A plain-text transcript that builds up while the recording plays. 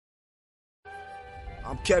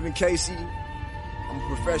I'm Kevin Casey. I'm a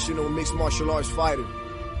professional mixed martial arts fighter.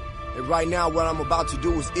 And right now what I'm about to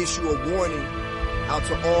do is issue a warning out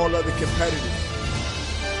to all other competitors.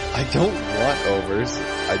 I don't want overs.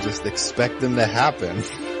 I just expect them to happen.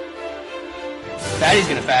 Fatty's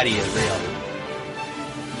gonna fatty is real.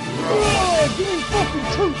 Oh, give me fucking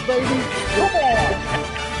truth, baby. Come on.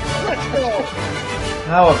 Let's go.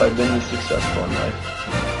 How have I been this successful in life?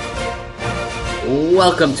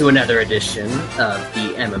 Welcome to another edition of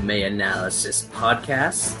the MMA Analysis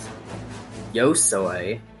Podcast. Yo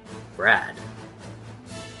soy Brad.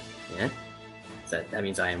 Yeah? That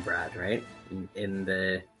means I am Brad, right?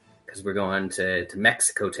 Because we're going to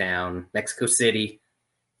Mexico Town, Mexico City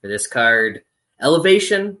for this card.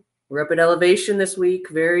 Elevation. We're up at Elevation this week.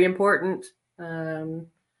 Very important. No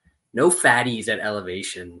fatties at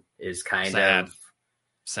Elevation is kind of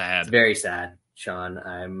sad. It's very sad, Sean.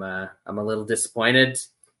 I'm a little disappointed,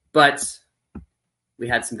 but we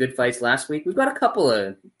had some good fights last week. We've got a couple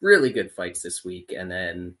of really good fights this week, and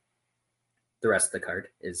then the rest of the card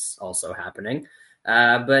is also happening.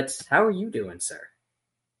 But how are you doing, sir?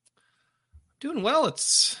 Doing well.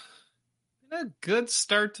 It's been a good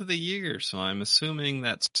start to the year, so I'm assuming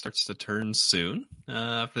that starts to turn soon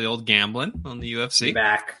for the old gambling on the UFC.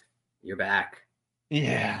 You're back.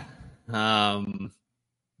 Yeah.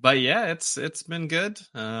 But yeah, it's been good.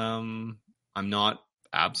 I'm not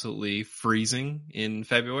absolutely freezing in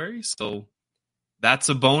February, so that's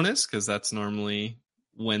a bonus because that's normally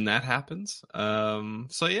when that happens.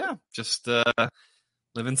 So yeah, just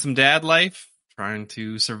living some dad life, trying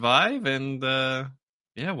to survive, and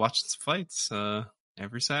watching some fights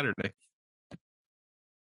every Saturday.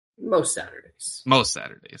 Most Saturdays.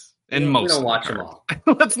 And we most don't watch them all.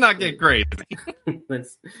 Let's not get crazy.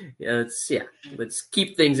 Let's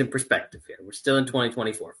keep things in perspective here. We're still in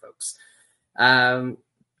 2024, folks.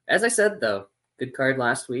 As I said, though, good card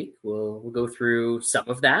last week. We'll go through some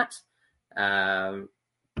of that, and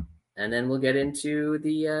then we'll get into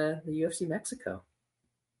the UFC Mexico.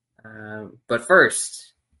 But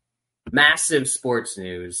first, massive sports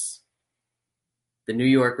news: the New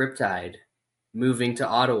York Riptide moving to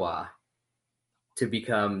Ottawa to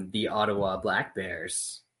become the Ottawa Black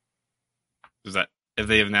Bears. Have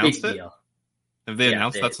they announced Big it? deal. Have they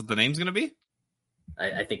announced that's what the name's going to be?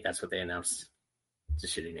 I think that's what they announced. It's a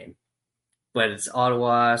shitty name. But it's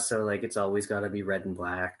Ottawa, so it's always got to be red and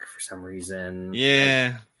black for some reason.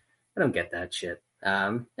 Yeah. I don't get that shit.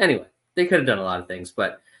 Anyway, they could have done a lot of things,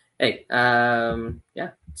 but hey,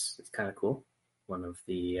 it's kind of cool. One of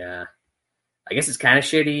the, I guess it's kind of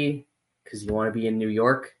shitty because you want to be in New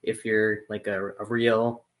York if you're a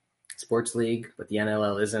real sports league, but the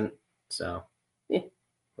NLL isn't. So,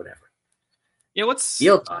 whatever. Yeah, what's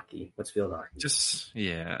field hockey? Just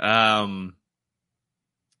they're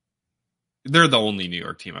the only New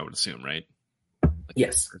York team, I would assume, right?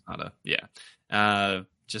 Yes.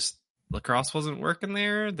 Just lacrosse wasn't working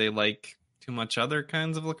there. They like too much other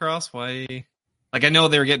kinds of lacrosse. Why? I know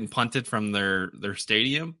they were getting punted from their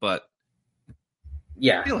stadium, but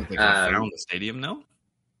yeah, I feel like they could have found the stadium. No,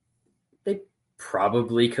 they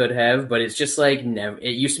probably could have, but it's just never.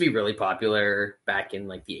 It used to be really popular back in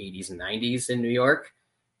the 80s and 90s in New York.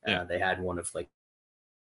 Yeah. They had one of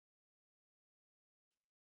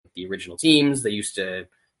the original teams. They used to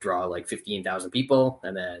draw 15,000 people,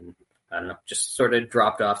 and then I don't know, just sort of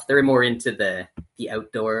dropped off. They're more into the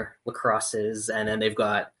outdoor lacrosses, and then they've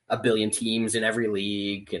got a billion teams in every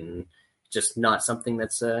league, and just not something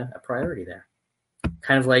that's a priority there.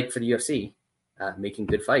 Kind of like for the UFC, making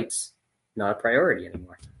good fights, not a priority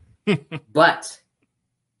anymore. But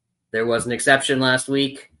there was an exception last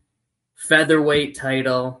week. Featherweight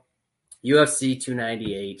title, UFC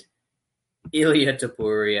 298, Ilia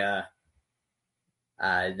Topuria.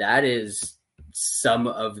 That is some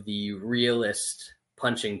of the realest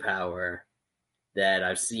punching power that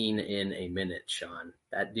I've seen in a minute, Sean.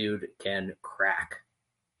 That dude can crack.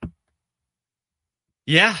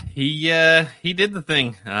 Yeah, he did the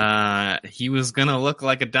thing. He was gonna look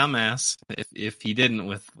like a dumbass if he didn't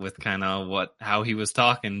with kind of how he was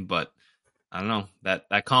talking, but I don't know,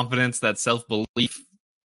 that confidence, that self-belief,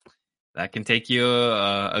 that can take you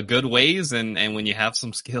a good ways, and when you have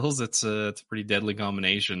some skills, it's a pretty deadly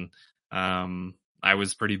combination. I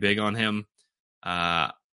was pretty big on him.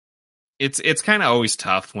 It's kind of always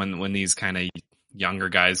tough when these kind of younger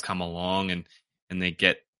guys come along and they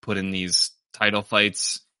get put in these title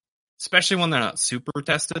fights, especially when they're not super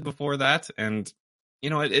tested before that. And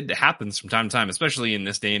it happens from time to time, especially in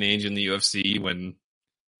this day and age in the UFC when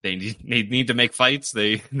they need to make fights.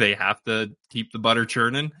 They have to keep the butter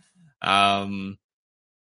churning. But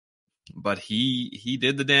he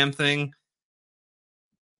did the damn thing.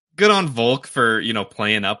 good on Volk for,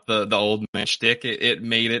 playing up the old man shtick. It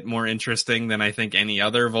made it more interesting than I think any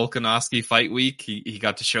other Volkanovski fight week. He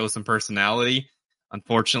got to show some personality.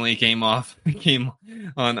 Unfortunately, came on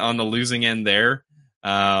the losing end there.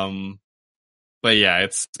 But yeah,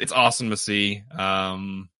 it's awesome to see.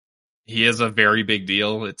 He is a very big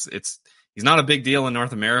deal. He's not a big deal in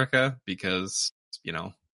North America because,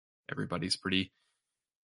 everybody's pretty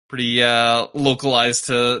localized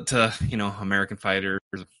to American fighters.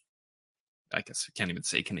 I guess I can't even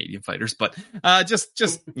say Canadian fighters, but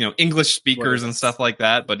just English speakers and stuff like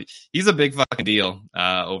that. But he's a big fucking deal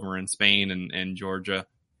over in Spain and Georgia.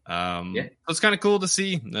 So it's kind of cool to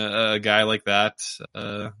see a guy like that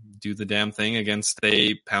do the damn thing against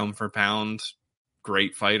a pound for pound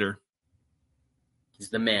great fighter. He's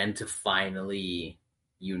the man to finally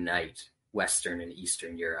unite Western and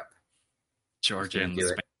Eastern Europe. Georgia and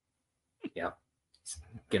Spain. Yeah. It's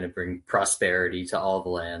going to bring prosperity to all the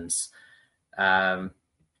lands.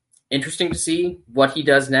 Interesting to see what he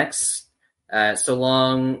does next. So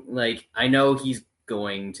long, I know he's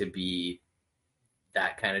going to be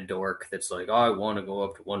that kind of dork that's like, oh, I want to go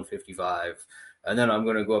up to 155 and then I'm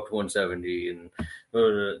going to go up to 170. And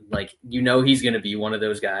he's going to be one of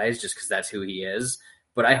those guys just because that's who he is.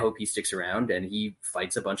 But I hope he sticks around and he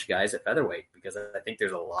fights a bunch of guys at featherweight because I think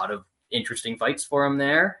there's a lot of interesting fights for him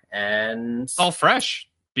there. And it's all fresh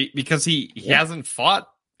because he hasn't fought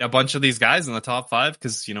a bunch of these guys in the top 5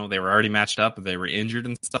 because, they were already matched up and they were injured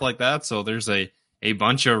and stuff like that. So there's a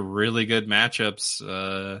bunch of really good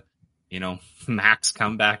matchups. Max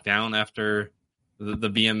come back down after the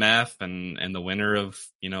BMF and the winner of,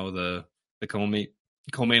 the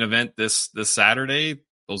co-main event this Saturday.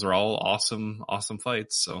 Those are all awesome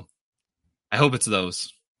fights. So I hope it's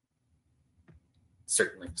those.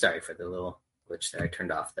 Certainly. Sorry for the little glitch there. I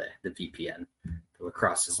turned off the VPN. The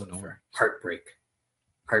lacrosse is over. Heartbreak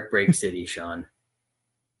City, Sean.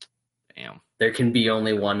 Damn. There can be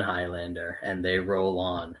only one Highlander, and they roll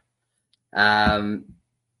on.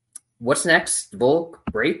 What's next? Volk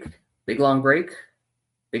break? Big long break?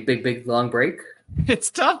 Big long break?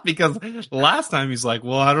 It's tough because last time he's like,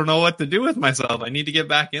 well, I don't know what to do with myself. I need to get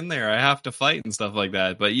back in there. I have to fight and stuff like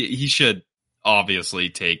that. But he should obviously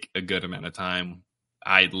take a good amount of time.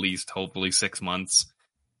 At least hopefully 6 months.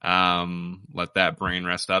 Let that brain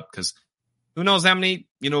rest up because who knows how many,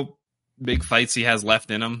 big fights he has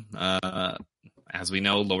left in him. As we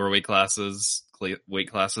know, lower weight classes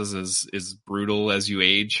is brutal as you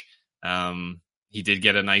age. He did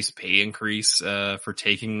get a nice pay increase for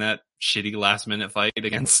taking that shitty last minute fight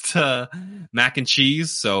against Mac and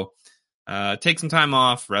Cheese. So take some time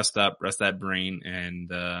off, rest that brain, and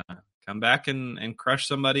come back and crush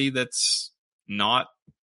somebody that's not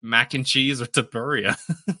Mac and Cheese or Tapuria.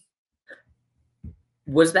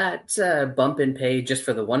 Was that bump in pay just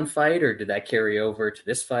for the one fight, or did that carry over to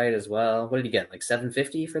this fight as well? What did you get, like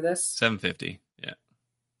 $750 for this? $750, yeah.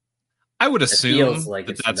 I would assume feels like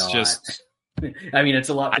that's not. Just. I mean, it's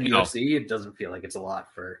a lot for the UFC. It doesn't feel like it's a lot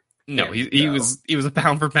for. No, he was a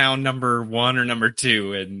pound for pound number 1 or number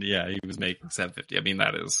 2, and yeah, he was making $750. I mean,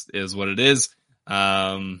 that is what it is.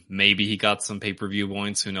 Maybe he got some pay-per-view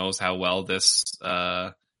points. Who knows how well this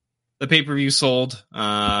the pay-per-view sold?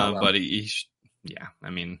 But yeah, I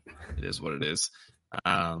mean, it is what it is.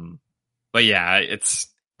 But yeah, it's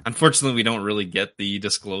unfortunately we don't really get the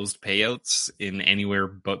disclosed payouts in anywhere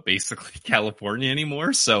but basically California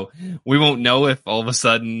anymore. So we won't know if all of a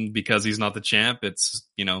sudden, because he's not the champ, it's,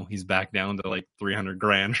 he's back down to like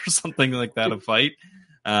 $300,000 or something like that a fight.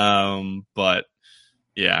 But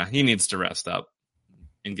yeah, he needs to rest up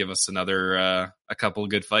and give us another a couple of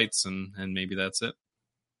good fights, and maybe that's it.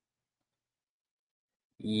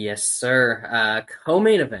 Yes, sir.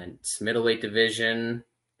 Co-main event, middleweight division.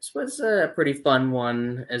 This was a pretty fun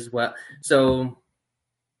one as well. So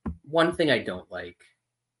one thing I don't like,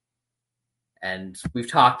 and we've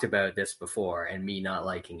talked about this before and me not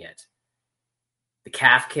liking it, the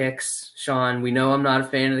calf kicks. Sean, we know I'm not a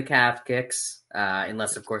fan of the calf kicks,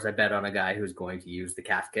 unless, of course, I bet on a guy who's going to use the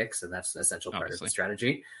calf kicks, and that's an essential part of the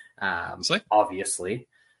strategy. Obviously.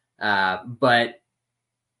 But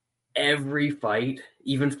every fight,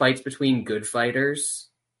 even fights between good fighters,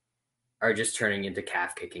 are just turning into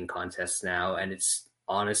calf kicking contests now, and it's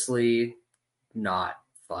honestly not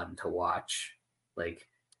fun to watch. Like,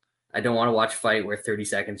 I don't want to watch a fight where 30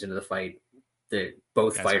 seconds into the fight,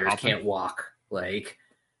 both fighters can't walk. Like,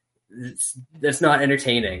 that's not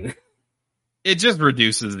entertaining. It just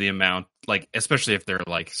reduces the amount, like, especially if they're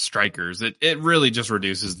like strikers, it really just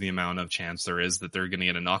reduces the amount of chance there is that they're going to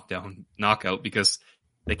get a knockout, because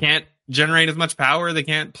they can't generate as much power. They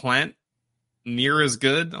can't plant near as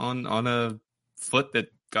good on a foot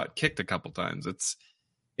that got kicked a couple times.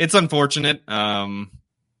 It's unfortunate.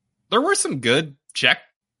 There were some good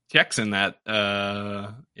checks in that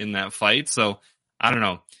fight. So I don't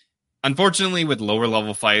know. Unfortunately, with lower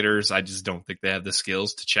level fighters, I just don't think they have the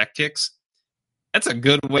skills to check kicks. That's a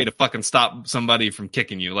good way to fucking stop somebody from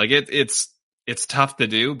kicking you. Like it's tough to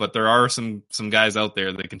do, but there are some guys out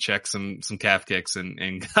there that can check some calf kicks,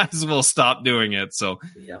 and guys will stop doing it. So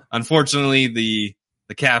unfortunately, the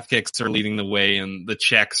calf kicks are leading the way, and the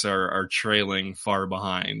checks are trailing far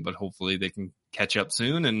behind. But hopefully, they can catch up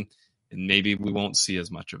soon, and maybe we won't see as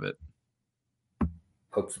much of it.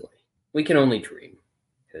 Hopefully, we can only dream.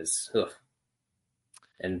 Because,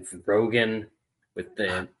 and Rogan with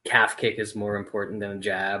the calf kick is more important than a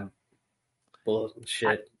jab.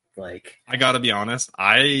 Bullshit. I gotta be honest.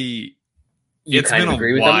 It's been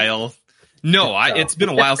a while. No, it's been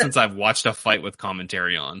a while since I've watched a fight with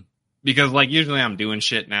commentary on. Because usually I'm doing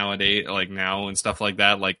shit nowadays, now and stuff like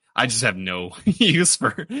that. I just have no use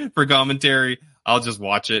for commentary. I'll just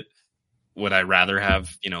watch it. Would I rather have,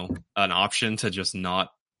 an option to just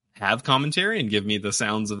not have commentary and give me the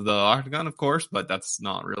sounds of the octagon, of course, but that's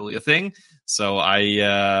not really a thing. So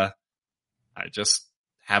I just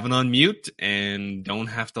have it on mute and don't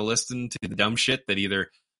have to listen to the dumb shit that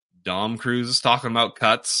either Dom Cruz is talking about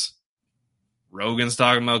cuts, Rogan's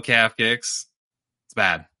talking about calf kicks. It's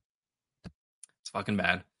bad. It's fucking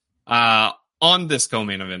bad. On this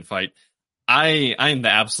co-main event fight, I am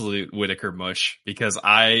the absolute Whitaker mush because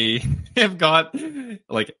I have got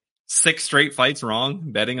 6 straight fights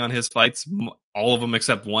wrong betting on his fights, all of them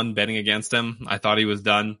except one betting against him. I thought he was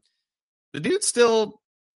done. The dude's still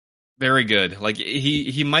very good.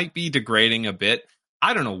 He might be degrading a bit.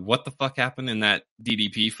 I don't know what the fuck happened in that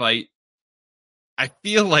DDP fight. I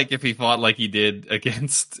feel like if he fought like he did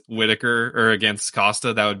against Whitaker or against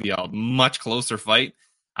Costa, that would be a much closer fight.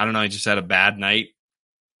 I don't know. He just had a bad night.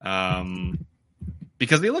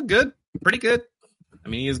 Because he looked good, pretty good. I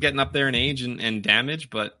mean, he was getting up there in age and damage,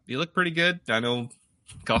 but he looked pretty good. I know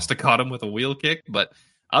Costa caught him with a wheel kick, but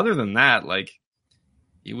other than that,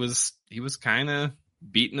 he was kind of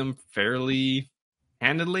beating him fairly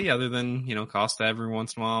handedly, other than, Costa every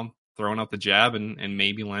once in a while throwing up the jab and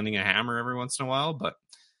maybe landing a hammer every once in a while. But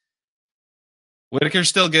Whitaker's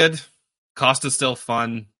still good. Costa's still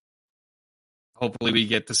fun. Hopefully we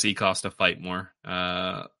get to see Costa fight more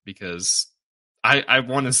because I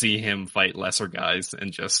want to see him fight lesser guys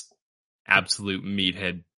and just absolute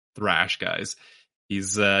meathead thrash guys.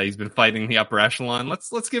 He's been fighting the upper echelon.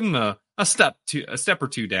 Let's give him a step or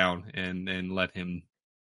two down and let him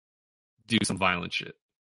do some violent shit.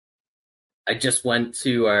 I just went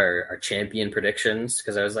to our champion predictions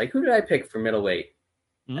because I was like, who did I pick for middleweight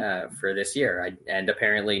for this year? And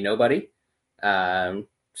apparently nobody. So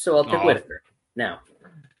I'll pick Whitaker now.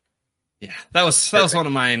 Yeah, that was one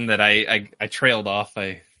of mine that I trailed off.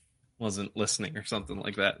 I wasn't listening or something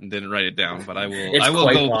like that and didn't write it down. But I will. It's go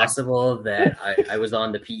quite possible that I was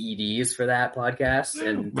on the PEDs for that podcast,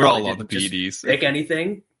 and we're all on the PEDs. Pick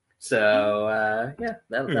anything. So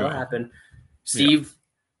that'll happen. Steve,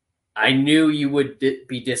 I knew you would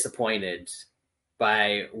be disappointed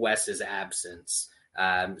by Wes's absence.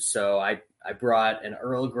 So I brought an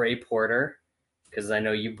Earl Grey Porter because I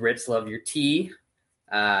know you Brits love your tea.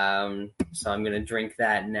 So I'm going to drink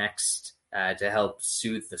that next to help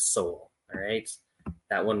soothe the soul. All right.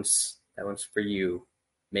 That one's for you,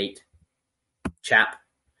 mate, chap.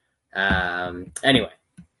 Anyway.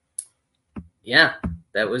 Yeah,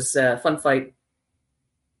 that was a fun fight.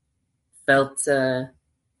 Felt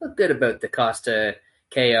good about the Costa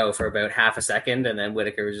KO for about half a second. And then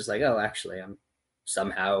Whitaker was just like, oh, actually, I'm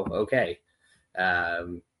somehow okay.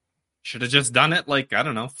 Should have just done it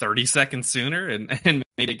 30 seconds sooner and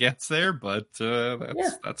made it gets there, but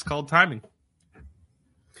that's called timing.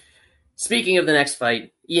 Speaking of the next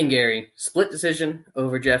fight, Ian Gary, split decision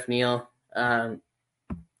over Jeff Neal.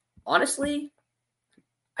 Honestly,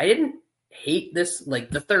 I didn't hate this.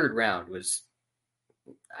 The third round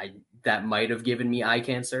that might have given me eye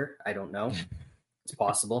cancer. I don't know. It's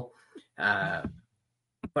possible. But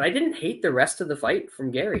I didn't hate the rest of the fight from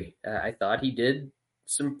Gary. I thought he did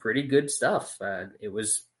some pretty good stuff. It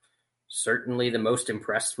was certainly the most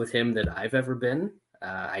impressed with him that I've ever been.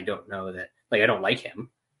 I don't know that, I don't like him.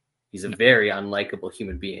 He's a very unlikable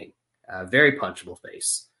human being. Very punchable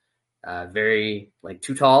face. Very,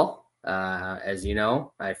 too tall, as you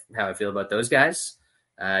know, how I feel about those guys.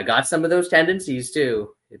 Got some of those tendencies too.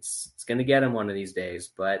 It's going to get him one of these days.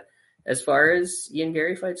 But as far as Ian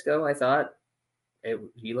Gary fights go, I thought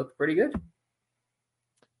he looked pretty good.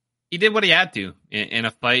 He did what he had to in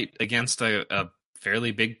a fight against a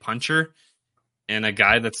fairly big puncher and a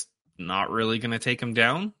guy that's not really going to take him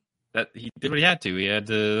down. That he did what he had to. He had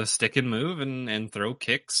to stick and move and throw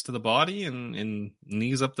kicks to the body and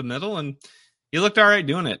knees up the middle, and he looked all right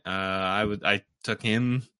doing it. I took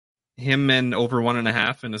him and over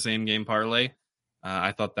 1.5 in the same game parlay.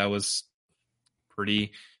 I thought that was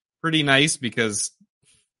pretty nice because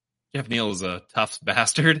Jeff Neal is a tough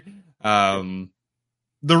bastard. The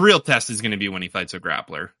real test is going to be when he fights a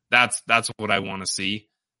grappler. That's what I want to see.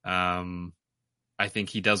 I think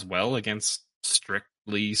he does well against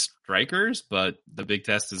strictly strikers, but the big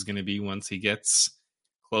test is going to be once he gets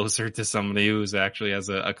closer to somebody who's actually has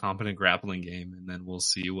a competent grappling game, and then we'll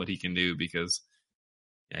see what he can do because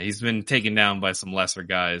he's been taken down by some lesser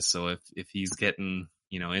guys. So if he's getting,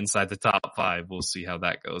 inside the top 5, we'll see how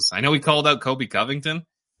that goes. I know we called out Kobe Covington.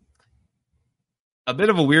 A bit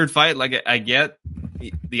of a weird fight. Like I get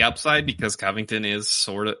the upside because Covington is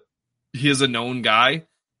he is a known guy,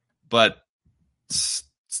 but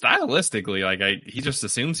stylistically, he just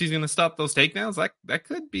assumes he's going to stop those takedowns. That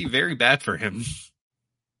could be very bad for him.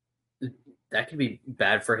 That could be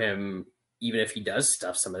bad for him even if he does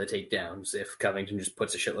stuff some of the takedowns, if Covington just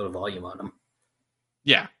puts a shitload of volume on him.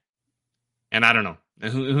 Yeah. And I don't know.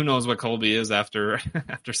 Who knows what Colby is after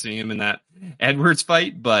seeing him in that Edwards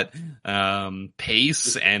fight, but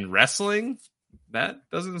pace and wrestling, that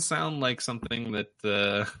doesn't sound like something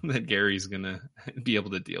that Gary's going to be able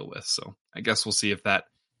to deal with. So I guess we'll see if that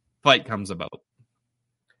fight comes about.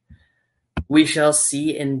 We shall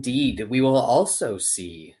see indeed. We will also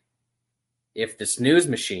see if the snooze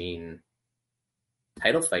machine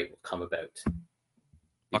title fight will come about.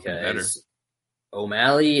 Because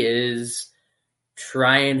O'Malley is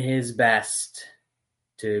trying his best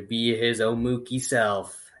to be his Omuki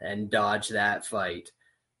self and dodge that fight.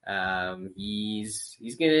 He's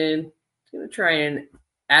gonna try and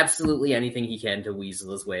absolutely anything he can to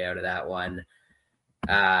weasel his way out of that one.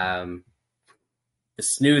 The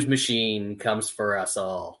snooze machine comes for us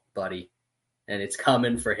all, buddy, and it's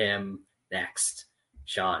coming for him next.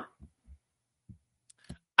 Sean,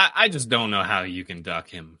 I just don't know how you can duck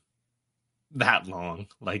him that long.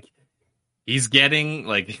 He's getting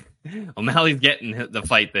O'Malley's getting the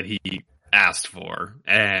fight that he asked for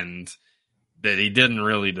and that he didn't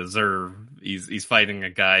really deserve. He's fighting a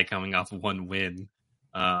guy coming off one win.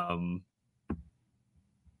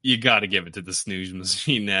 You got to give it to the snooze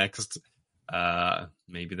machine next.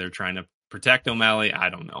 Maybe they're trying to protect O'Malley. I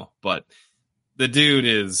don't know, but the dude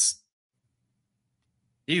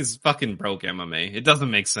he's fucking broke MMA. It doesn't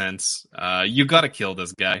make sense. You got to kill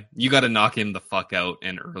this guy. You got to knock him the fuck out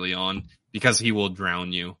and early on because he will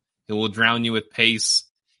drown you. He will drown you with pace.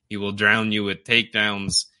 He will drown you with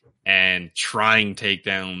takedowns and trying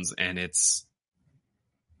takedowns, and it's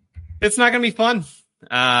not going to be fun.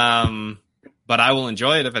 But I will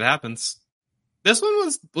enjoy it if it happens. This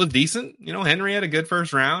one was decent. Henry had a good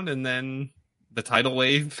first round, and then the tidal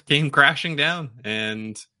wave came crashing down,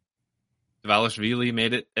 and Dvalishvili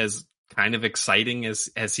made it as kind of exciting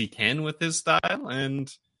as he can with his style. And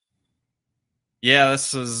yeah,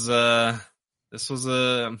 this was a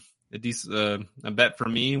decent a bet for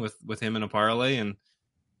me with him in a parlay. And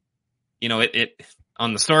it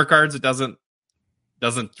on the scorecards, it doesn't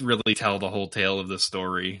really tell the whole tale of the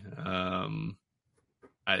story.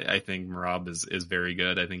 I think Merab is very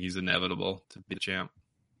good. I think he's inevitable to be the champ.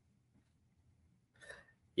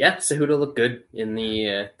 Yeah, Cejudo looked good in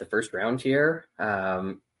the first round here.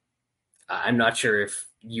 I'm not sure if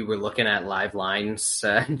you were looking at live lines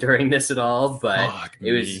during this at all, but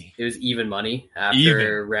it was even money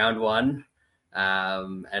after round one.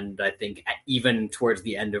 And I think even towards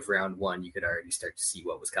the end of round one, you could already start to see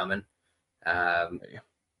what was coming.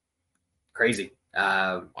 Crazy.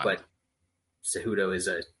 But Cejudo is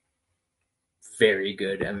a very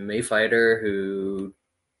good MMA fighter who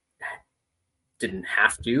didn't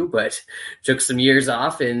have to, but took some years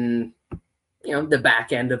off in the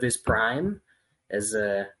back end of his prime as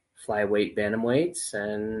a flyweight bantamweight,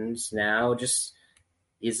 and now just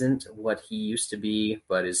isn't what he used to be,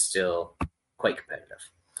 but is still quite competitive.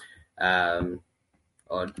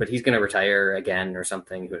 But he's going to retire again or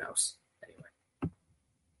something. Who knows?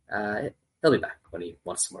 Anyway, he'll be back when he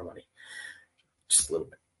wants some more money. Just a little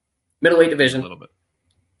bit. Middleweight division. A little bit.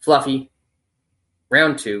 Fluffy.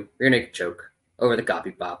 Round 2. Rear naked choke. Over the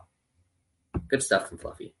copy pop. Good stuff from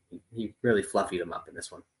Fluffy. He really fluffied him up in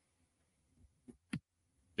this one.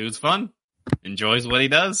 Dude's fun. Enjoys what he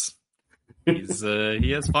does.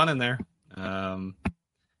 He has fun in there.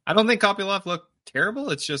 I don't think Kopylov looked terrible.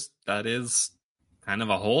 It's just that is kind of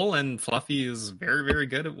a hole, and Fluffy is very, very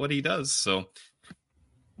good at what he does. So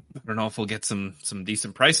I don't know if we'll get some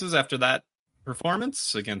decent prices after that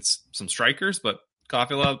performance against some strikers, but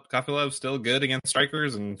Kopylov's still good against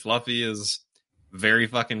strikers, and Fluffy is very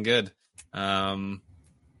fucking good. I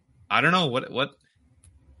don't know what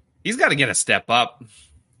he's got to get a step up.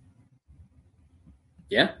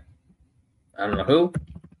 Yeah. I don't know who.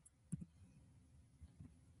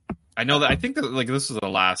 I know that I think that like this was the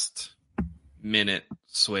last minute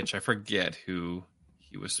switch. I forget who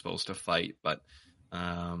he was supposed to fight, but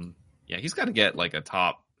yeah, he's got to get like a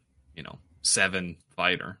top, 7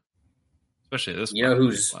 fighter, especially this. You know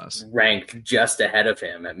who's ranked just ahead of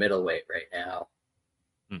him at middleweight right now?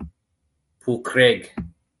 Paul Craig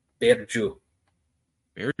Berju.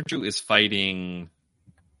 Berju is fighting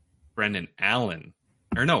Brendan Allen.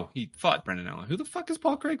 Or no, he fought Brendan Allen. Who the fuck is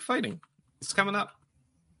Paul Craig fighting? It's coming up.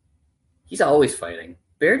 He's always fighting.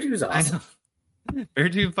 Berju's awesome.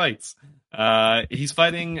 Berju fights. He's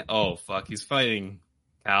fighting. Oh fuck, he's fighting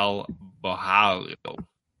Cal Bohalio.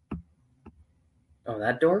 Oh,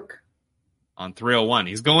 that dork? On 301.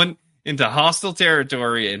 He's going into hostile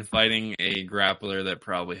territory and fighting a grappler that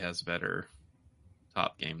probably has better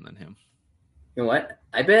top game than him. You know what?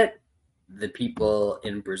 I bet the people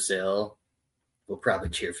in Brazil will probably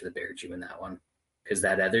cheer for the Berju in that one. Because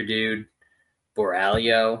that other dude,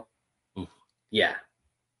 Boralho, yeah,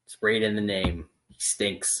 sprayed in the name. He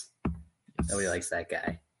stinks. Nobody likes that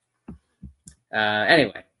guy.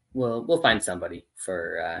 Anyway, we'll find somebody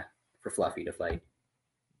for Fluffy to fight.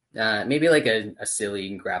 Maybe like a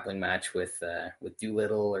silly grappling match with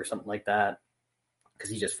Doolittle or something like that. Because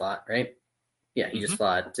he just fought, right? Yeah, he just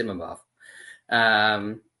fought Zimmerhoff.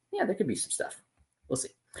 Yeah, there could be some stuff. We'll see.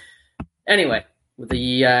 Anyway, with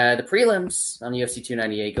the prelims on UFC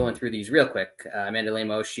 298, going through these real quick. Amanda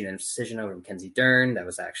Lemos, unanimous decision over Mackenzie Dern. That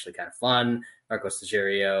was actually kind of fun. Marcos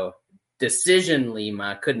Rogerio, decision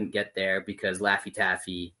Lima, couldn't get there because Laffy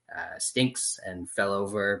Taffy stinks and fell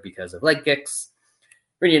over because of leg kicks.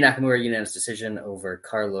 Rinya Nakamura, unanimous decision over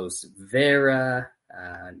Carlos Vera.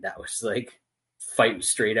 That was like fighting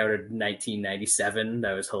straight out of 1997.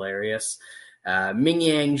 That was hilarious.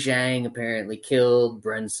 Mingyang Zhang apparently killed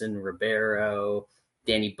Brenson Ribeiro.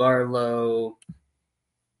 Danny Barlow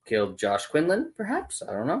killed Josh Quinlan, perhaps.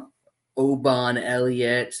 I don't know. Oban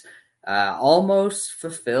Elliott almost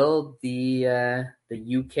fulfilled the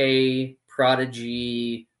UK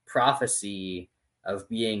prodigy prophecy of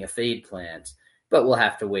being a fade plant, but we'll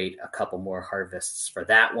have to wait a couple more harvests for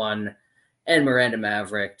that one. And Miranda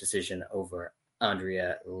Maverick, decision over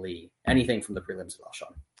Andrea Lee. Anything from the prelims at all,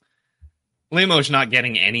 Sean? Lemos not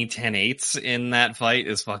getting any 10-8s in that fight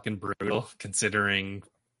is fucking brutal, considering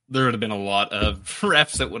there would have been a lot of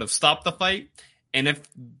refs that would have stopped the fight. And if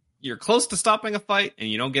you're close to stopping a fight and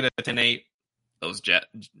you don't get a 10-8, those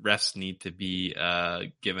refs need to be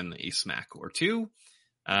given a smack or two.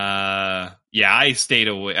 Yeah, I stayed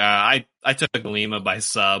away. I took Lima by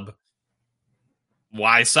sub.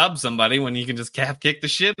 Why sub somebody when you can just calf kick the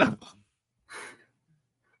shit out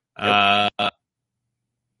of them?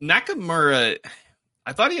 Nakamura,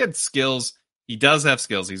 I thought he had skills. He does have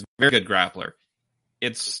skills. He's a very good grappler.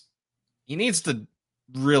 He needs to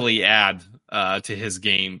really add to his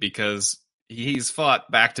game because he's fought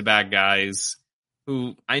back-to-back guys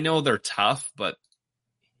who I know they're tough, but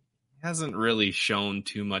he hasn't really shown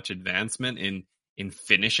too much advancement in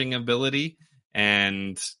finishing ability.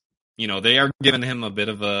 And, they are giving him a bit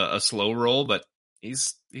of a slow roll, but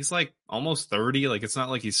he's like almost 30. Like, it's not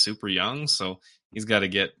like he's super young, so he's got to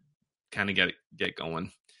get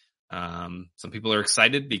going. Some people are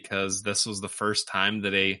excited because this was the first time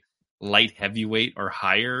that a light heavyweight or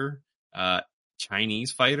higher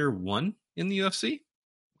Chinese fighter won in the UFC,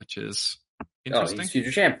 which is interesting. Oh, he's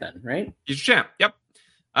future champ then, right? Future champ, yep.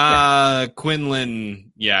 Yeah.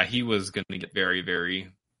 Quinlan, yeah, he was going to get very, very,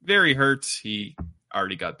 very hurt. He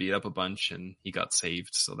already got beat up a bunch and he got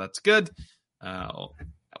saved, so that's good.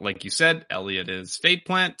 Like you said, Elliott is fade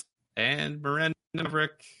plant and Miranda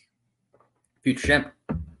Maverick. Future champ.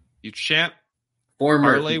 Future champ.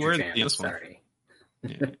 Former Parlay future word. champ. Yeah, Sorry.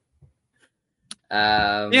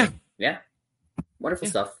 Yeah. Yeah. Wonderful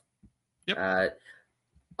stuff. Yep.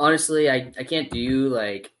 Honestly, I can't do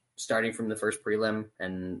like starting from the first prelim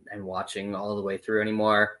and watching all the way through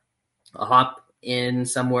anymore. I'll hop in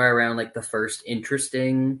somewhere around like the first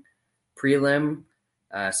interesting prelim.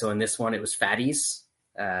 So in this one, it was Fatties.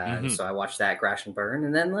 So I watched that crash and burn,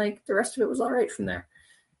 and then like the rest of it was all right from there.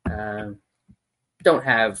 Don't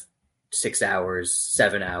have 6 hours,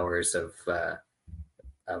 7 hours of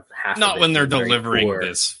half. Not of when they're very delivering poor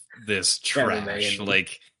this trash.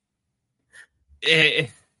 Like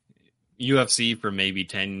UFC for maybe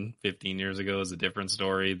 10, 15 years ago is a different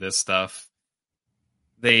story. This stuff,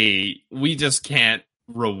 we just can't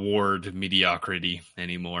reward mediocrity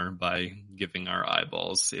anymore by giving our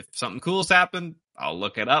eyeballs. If something cool's happened, I'll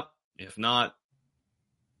look it up. If not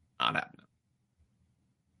happening.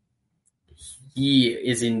 He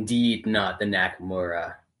is indeed not the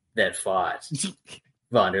Nakamura that fought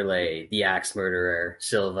Wanderlei, the axe murderer,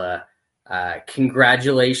 Silva.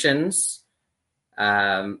 Congratulations.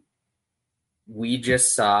 We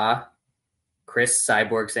just saw Chris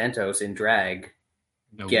Cyborg Santos in drag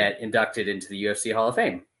get inducted into the UFC Hall of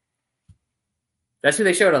Fame. That's who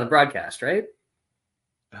they showed on the broadcast, right?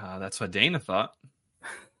 That's what Dana thought.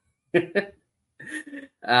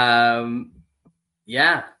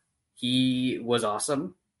 Yeah, he was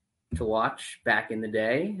awesome to watch back in the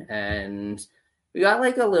day, and we got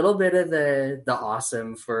like a little bit of the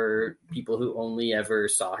awesome for people who only ever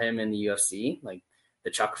saw him in the UFC, like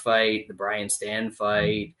the Chuck fight, the Brian Stan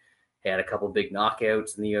fight. He had a couple big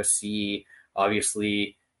knockouts in the UFC.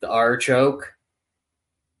 Obviously, the R choke,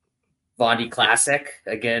 Bondi Classic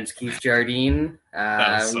against Keith Jardine.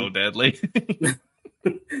 That was so deadly.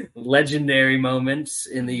 Legendary moments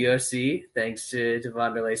in the UFC, thanks to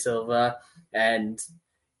Wanderlei Silva. And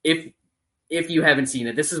if you haven't seen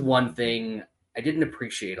it, this is one thing I didn't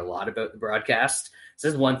appreciate a lot about the broadcast.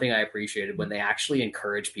 This is one thing I appreciated when they actually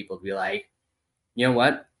encourage people to be like, you know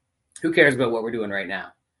what? Who cares about what we're doing right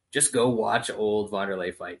now? Just go watch old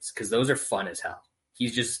Wanderlei fights, because those are fun as hell.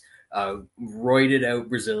 He's just a roided out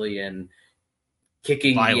Brazilian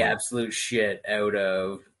kicking the absolute shit out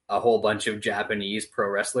of a whole bunch of Japanese pro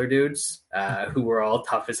wrestler dudes who were all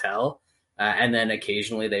tough as hell. And then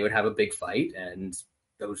occasionally they would have a big fight, and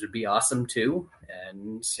those would be awesome too.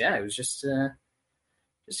 And yeah, it was just a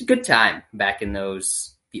good time back in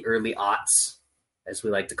the early aughts, as we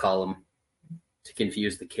like to call them, to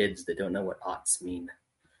confuse the kids that don't know what aughts mean.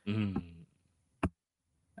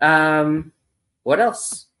 What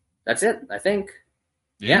else? That's it, I think.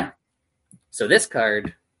 Yeah. So this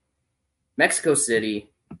card, Mexico City,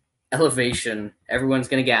 elevation, everyone's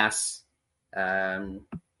going to gas. It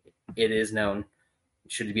is known.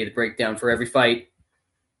 It should be the breakdown for every fight.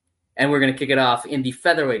 And we're going to kick it off in the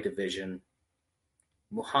featherweight division.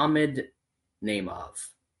 Muhammad Naimov.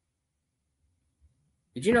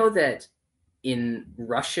 Did you know that in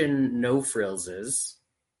Russian No Frillses,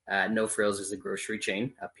 No Frills is a grocery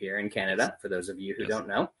chain up here in Canada, for those of you who don't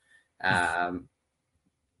know,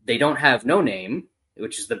 they don't have No Name,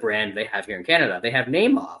 which is the brand they have here in Canada. They have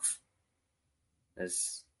Naimov.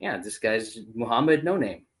 This guy's Muhammad No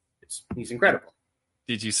Name. He's incredible.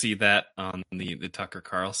 Did you see that on the Tucker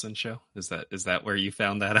Carlson show? Is that where you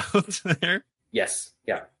found that out there? Yes.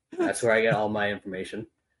 Yeah. That's where I get all my information.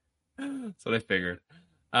 That's what I figured.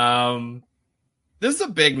 This is a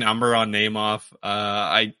big number on Naimov.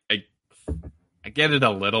 I get it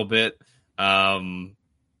a little bit.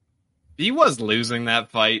 He was losing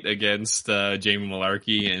that fight against Jamie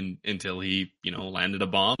Malarkey and until he, landed a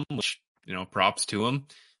bomb, which, props to him.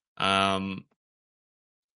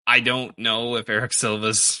 I don't know if Eric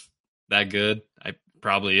Silva's that good. I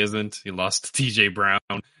probably isn't. He lost to TJ Brown.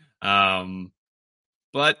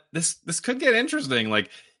 But this could get interesting. Like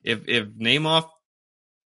if Naimov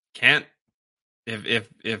can't,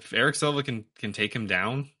 if Eric Silva can take him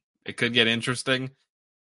down, it could get interesting.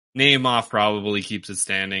 Naimov probably keeps it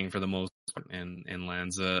standing for the most part and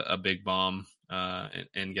lands a big bomb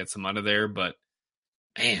and gets him out of there. But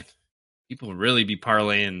man, people really be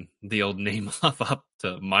parlaying the old Naimov up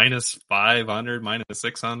to minus 500, minus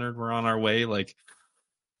 600. We're on our way. Like,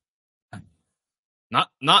 not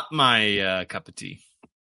my cup of tea.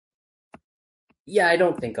 Yeah, I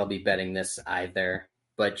don't think I'll be betting this either.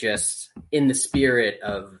 But just in the spirit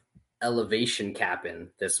of elevation capping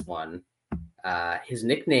this one, his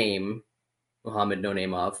nickname, Muhammad No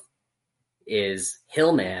Naimov, is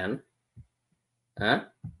Hillman. And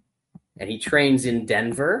he trains in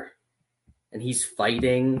Denver, and he's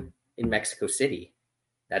fighting in Mexico City.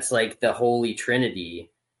 That's like the holy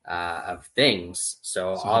trinity of things.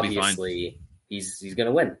 So obviously he's going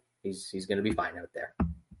to win. He's going to be fine out there.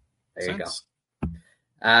 There you go.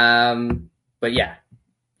 But yeah,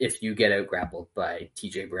 if you get out grappled by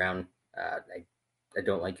TJ Brown, I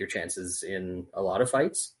don't like your chances in a lot of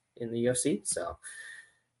fights in the UFC. So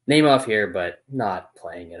name off here, but not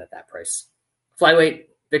playing it at that price. Flyweight,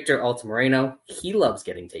 Victor Moreno. He loves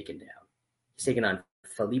getting taken down. He's taken on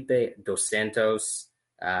Felipe Dos Santos,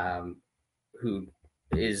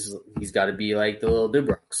 he's got to be like the little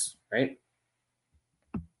Dubrox, right?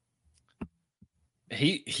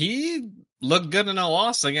 He looked good in a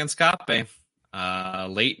loss against Cape.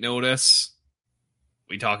 Late notice.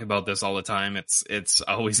 We talk about this all the time. It's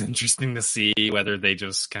always interesting to see whether they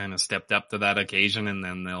just kind of stepped up to that occasion and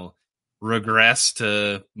then they'll regress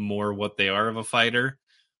to more what they are of a fighter,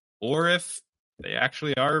 or if they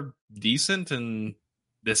actually are decent and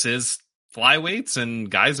this is flyweights and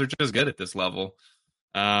guys are just good at this level.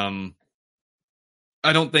 I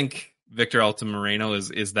don't think Victor Moreno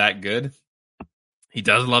is that good. He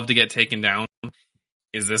does love to get taken down.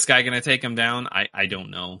 Is this guy going to take him down? I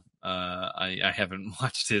don't know. I haven't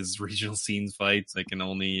watched his regional scenes fights. I can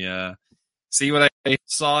only see what I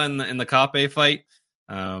saw in the Kape fight.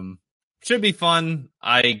 Should be fun.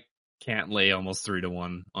 I can't lay almost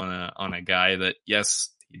 3-1 on a guy that, yes,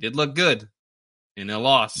 he did look good in a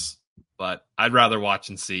loss, but I'd rather watch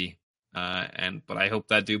and see. But I hope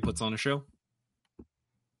that dude puts on a show.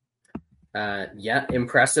 Yeah,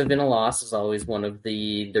 impressive in a loss is always one of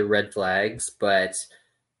the red flags, but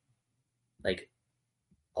like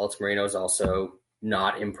Moreno is also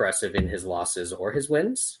not impressive in his losses or his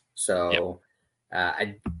wins. So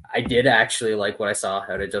yep. I did actually like what I saw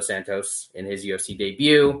out of Dos Santos in his UFC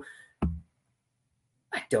debut.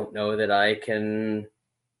 I don't know that I can.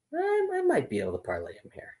 I might be able to parlay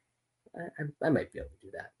him here. I might be able to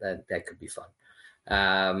do that. That could be fun.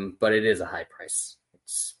 But it is a high price.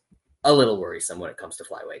 It's a little worrisome when it comes to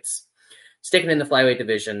flyweights. Sticking in the flyweight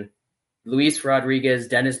division, Luis Rodriguez,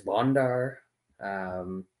 Dennis Bondar.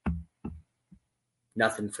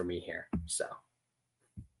 Nothing for me here. So,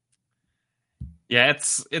 yeah,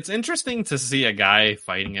 it's interesting to see a guy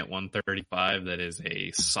fighting at 135 that is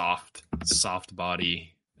a soft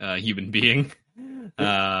body human being.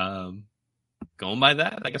 Going by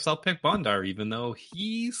that, I guess I'll pick Bondar, even though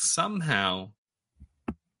he somehow,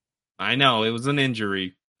 I know it was an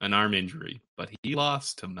arm injury, but he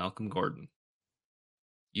lost to Malcolm Gordon.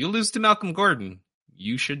 You lose to Malcolm Gordon,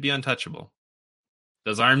 you should be untouchable.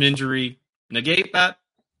 Does arm injury negate that?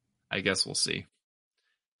 I guess we'll see.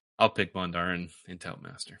 I'll pick Bondar in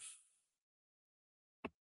Toutmaster.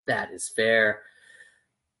 That is fair.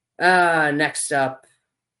 Next up,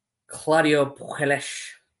 Claudio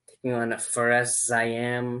Puelles taking on Fares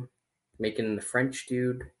Zayam, making the French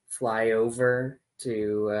dude fly over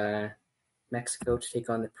to Mexico to take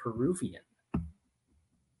on the Peruvian.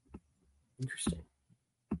 Interesting.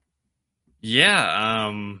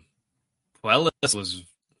 Yeah, Puelles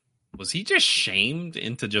was he just shamed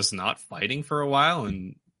into just not fighting for a while,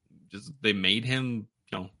 and just they made him,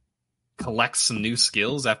 collect some new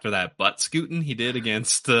skills after that butt scooting he did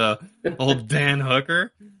against old Dan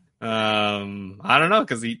Hooker. I don't know,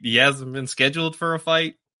 because he hasn't been scheduled for a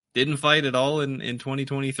fight, didn't fight at all in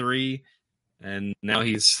 2023, and now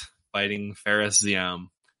he's fighting Fares Zayam.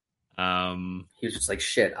 He was just like,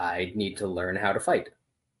 shit, I need to learn how to fight.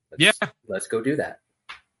 Let's go do that.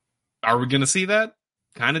 Are we going to see that?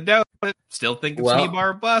 Kind of doubt it. Still think it's knee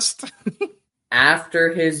bar bust.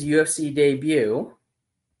 After his UFC debut,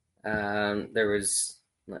 there was,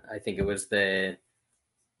 I think it was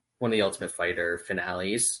one of the Ultimate Fighter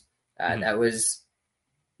finales. That was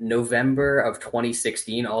November of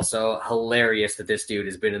 2016. Also hilarious that this dude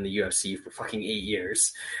has been in the UFC for fucking 8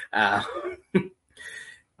 years.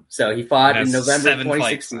 So he fought in November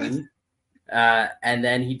 2016. And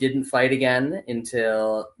then he didn't fight again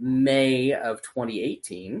until May of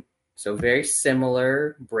 2018. So very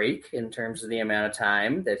similar break in terms of the amount of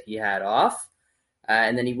time that he had off.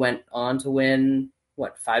 And then he went on to win,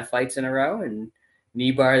 5 fights in a row and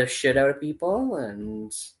knee bar the shit out of people.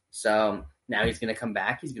 And so now he's going to come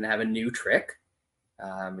back. He's going to have a new trick.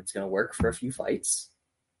 It's going to work for a few fights.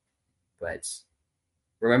 But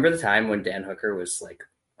remember the time when Dan Hooker was like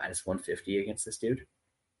minus 150 against this dude?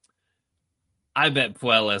 I bet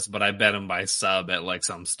Puelles, but I bet him by sub at like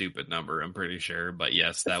some stupid number, I'm pretty sure. But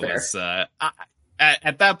yes, that was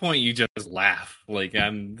at that point you just laugh. Like,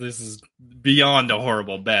 this is beyond a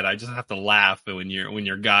horrible bet. I just have to laugh when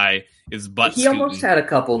your guy is butt He scooting. Almost had a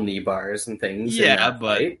couple knee bars and things. Yeah,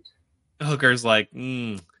 but fight. Hooker's like,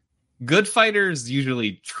 good fighters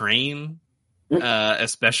usually train,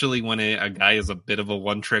 especially when a guy is a bit of a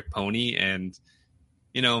one-trick pony, and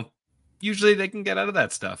usually they can get out of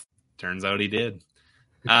that stuff. Turns out he did.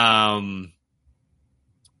 I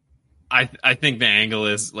think the angle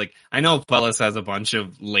is like, I know Puelles has a bunch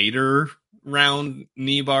of later round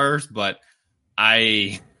knee bars, but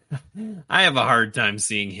I have a hard time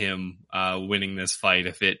seeing him winning this fight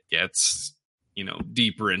if it gets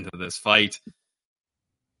deeper into this fight.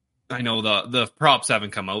 I know the props haven't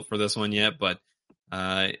come out for this one yet, but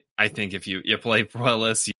I think if you play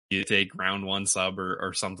Puelles, you take round 1 sub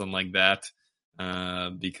or something like that.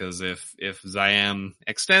 Because if Zayam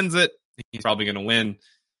extends it, he's probably going to win.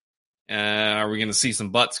 Are we going to see some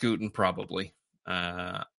butt scooting? Probably.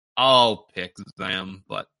 I'll pick Zayam,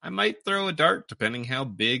 but I might throw a dart depending how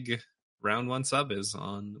big round one sub is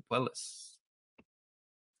on the playlist.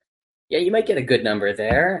 Yeah, you might get a good number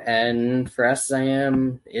there, and for us,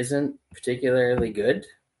 Siam isn't particularly good.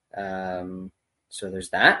 So there's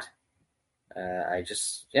that.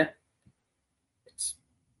 It's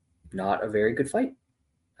not a very good fight.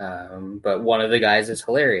 But one of the guys is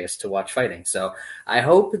hilarious to watch fighting. So I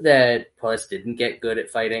hope that Pulis didn't get good at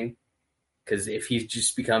fighting, because if he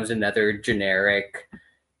just becomes another generic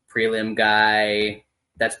prelim guy,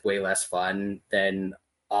 that's way less fun than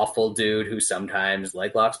awful dude who sometimes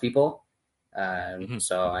leg locks people.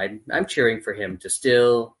 So I'm cheering for him to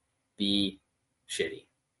still be shitty.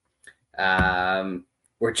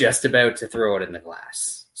 We're just about to throw it in the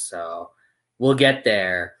glass. So we'll get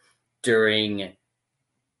there during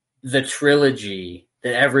the trilogy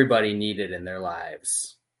that everybody needed in their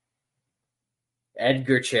lives.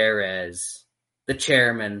 Edgar Cherez, the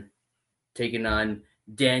chairman, taking on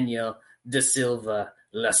Daniel Da Silva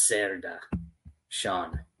Lacerda.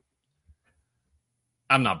 Sean.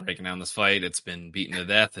 I'm not breaking down this fight. It's been beaten to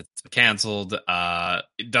death. It's been canceled.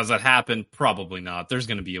 Does it happen? Probably not. There's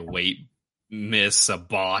going to be a weight miss, a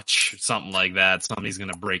botch, something like that. Somebody's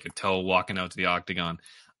going to break a toe walking out to the octagon.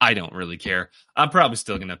 I don't really care. I'm probably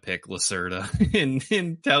still going to pick Lacerda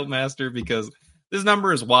in Toutmaster because this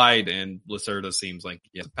number is wide and Lacerda seems like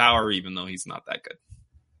he has power even though he's not that good.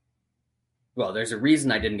 Well, there's a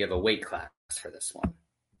reason I didn't give a weight class for this one.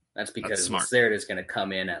 That's because Lacerda is going to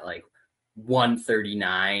come in at like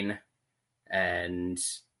 139 and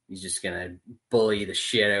he's just going to bully the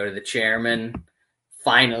shit out of the chairman.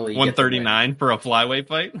 Finally, 139 for a flyweight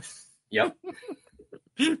fight? Yep.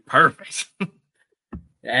 Perfect.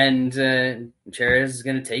 And Cherez is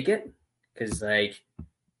going to take it because like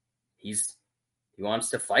he wants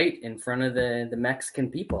to fight in front of the Mexican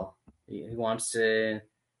people. He wants to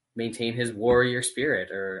maintain his warrior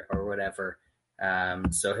spirit or whatever.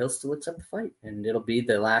 So he'll still accept the fight, and it'll be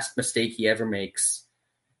the last mistake he ever makes.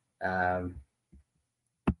 But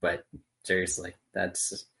seriously,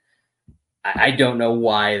 I don't know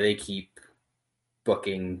why they keep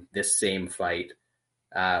booking this same fight.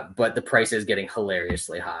 But the price is getting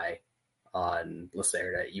hilariously high on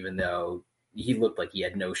Lacerda, even though he looked like he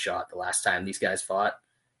had no shot the last time these guys fought.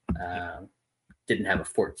 Didn't have a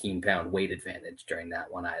 14-pound weight advantage during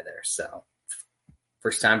that one either. So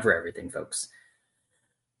first time for everything, folks.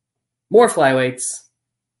 More flyweights.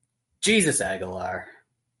 Jesus Aguilar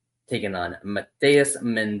taking on Mateus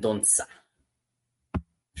Mendonça.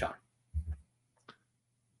 Sean.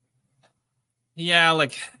 Yeah,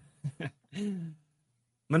 like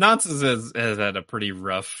Mendonça has had a pretty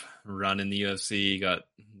rough run in the UFC. He got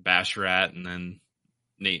Basharat and then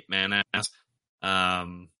Nate Manass.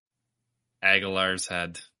 Aguilar's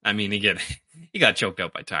had, he got choked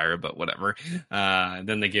out by Tyra, but whatever.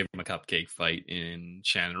 Then they gave him a cupcake fight in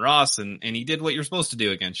Shannon Ross, and he did what you're supposed to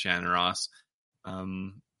do against Shannon Ross.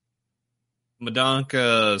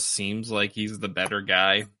 Mendonça seems like he's the better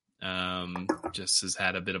guy. Just has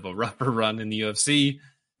had a bit of a rougher run in the UFC.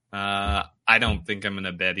 I don't think I'm going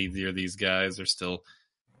to bet either of these guys. They're still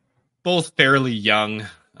both fairly young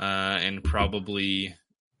and probably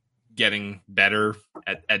getting better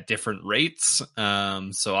at different rates.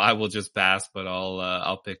 So I will just pass, but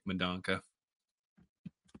I'll pick Mendonça.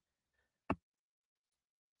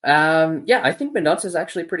 I think Mendonça is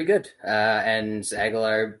actually pretty good. And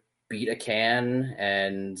Aguilar beat a can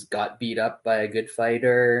and got beat up by a good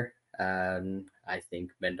fighter. I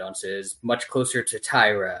think Mendonça is much closer to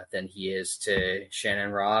Tyra than he is to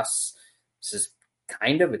Shannon Ross. This is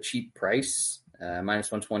kind of a cheap price, minus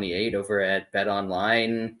 128 over at Bet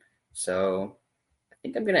Online. So I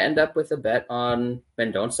think I'm going to end up with a bet on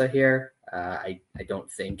Mendonça here. I don't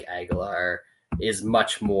think Aguilar is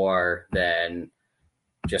much more than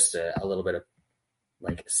just a little bit of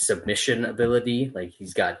like submission ability. Like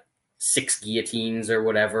he's got 6 guillotines or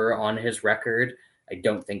whatever on his record. I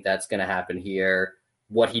don't think that's going to happen here.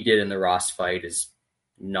 What he did in the Ross fight is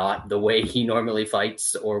not the way he normally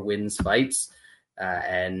fights or wins fights.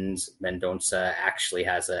 And Mendonça actually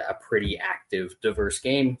has a pretty active, diverse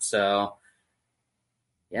game. So,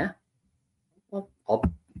 yeah, I'll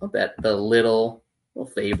bet the little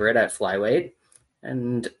favorite at flyweight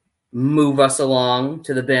and move us along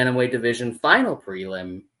to the bantamweight division final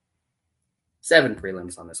prelim. 7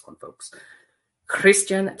 prelims on this one, folks.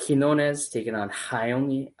 Christian Quinones taking on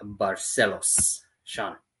Jaime Barcelos.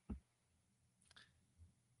 Sean.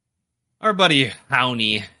 Our buddy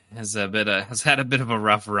Howney has had a bit of a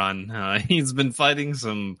rough run. He's been fighting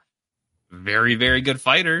some very, very good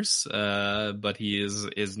fighters, but he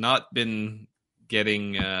is not been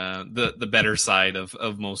getting the better side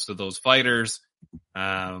of most of those fighters.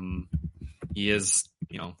 He is,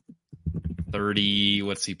 30,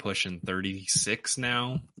 what's he pushing? 36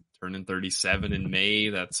 now, turning 37 in May.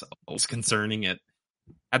 That's always concerning at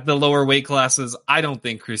the lower weight classes. I don't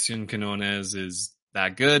think Christian Quinones is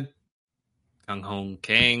that good. Kang Hong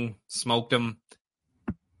Kang smoked him.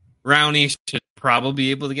 Rowney should probably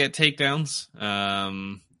be able to get takedowns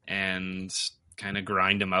and kind of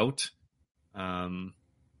grind him out.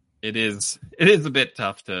 It is a bit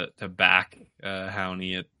tough to back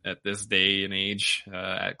Howney at this day and age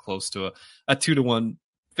at close to a 2-1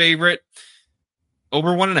 favorite. Over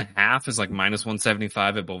 1.5 is like minus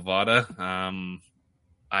 175 at Bovada.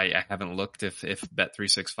 I haven't looked if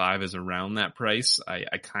Bet365 is around that price. I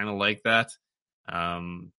kind of like that.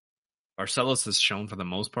 Barcelos has shown for the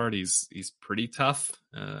most part he's pretty tough,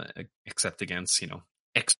 except against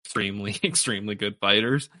extremely good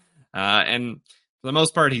fighters, and for the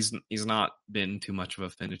most part he's not been too much of a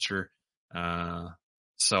finisher.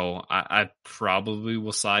 So I probably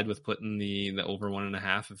will side with putting the over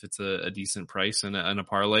 1.5 if it's a decent price and a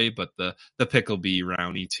parlay, but the pick will be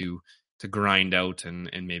Rowney to grind out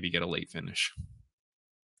and maybe get a late finish.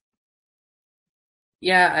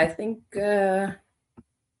 Yeah, I think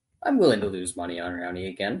I'm willing to lose money on Rowney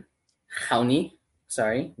again.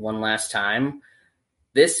 One last time.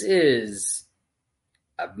 This is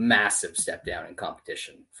a massive step down in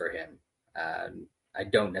competition for him. I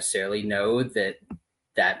don't necessarily know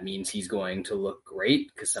that means he's going to look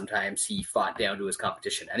great, because sometimes he fought down to his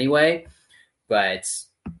competition anyway. But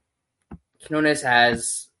Quinones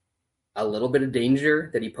has a little bit of danger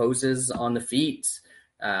that he poses on the feet.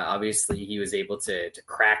 Obviously, he was able to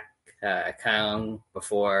crack Kang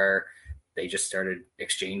before they just started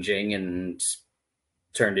exchanging and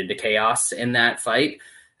turned into chaos in that fight.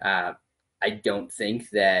 I don't think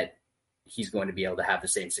that he's going to be able to have the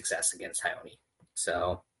same success against Howney.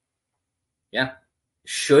 So, yeah,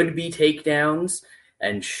 should be takedowns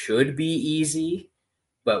and should be easy.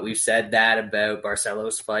 But we've said that about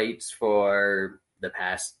Barcelos fights for the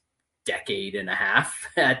past decade and a half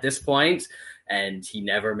at this point, and he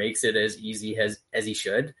never makes it as easy as he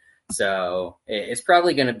should. So it's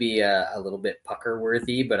probably going to be a little bit pucker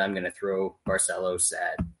worthy, but I'm going to throw Barcelos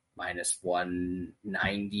at minus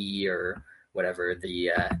 190 or whatever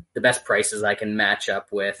the best prices I can match up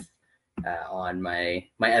with on my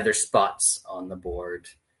other spots on the board.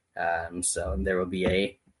 So there will be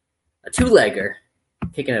a two-legger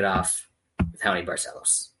kicking it off with Howney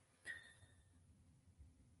Barcelos.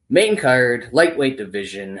 Main card, lightweight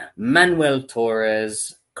division, Manuel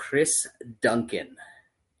Torres, Chris Duncan.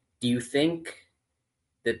 Do you think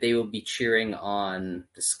that they will be cheering on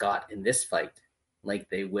the Scot in this fight like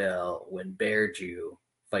they will when Bear Jew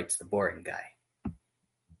fights the boring guy?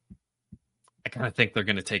 I kind of think they're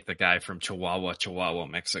going to take the guy from Chihuahua,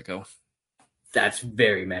 Mexico. That's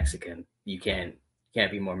very Mexican. You can't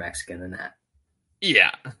be more Mexican than that.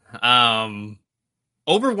 Yeah.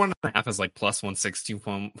 Over 1.5 is like plus 160,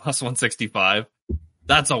 plus 165.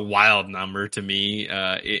 That's a wild number to me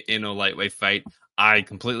in a lightweight fight. I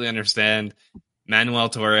completely understand. Manuel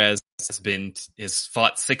Torres has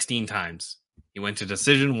fought 16 times. He went to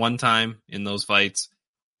decision one time in those fights.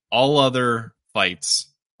 All other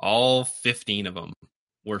fights, all 15 of them,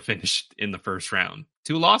 were finished in the first round.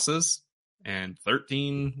 2 losses and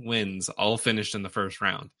 13 wins, all finished in the first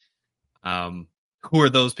round. Who are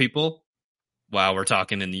those people? Well, we're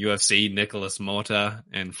talking in the UFC, Nicolas Mota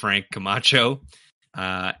and Frank Camacho.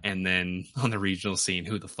 And then on the regional scene,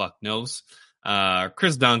 who the fuck knows?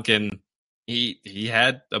 Chris Duncan, he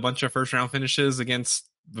had a bunch of first round finishes against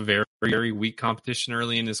very, very weak competition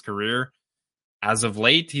early in his career. As of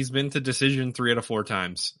late, he's been to decision 3 out of 4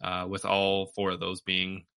 times, with all 4 of those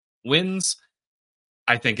being wins.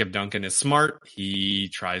 I think if Duncan is smart, he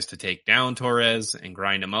tries to take down Torres and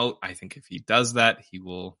grind him out. I think if he does that, he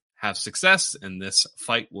will have success, and this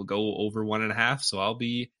fight will go over 1.5. So I'll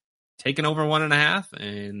be taking over 1.5,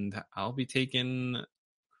 and I'll be taking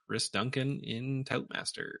Chris Duncan in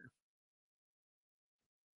Toutmaster.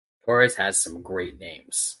 Torres has some great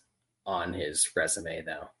names on his resume,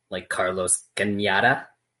 though, like Carlos Cañada,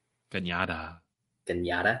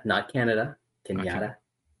 not Canada, Cañada. Okay.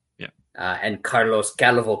 Yeah, and Carlos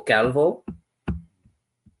Calvo.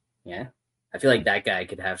 Yeah, I feel like that guy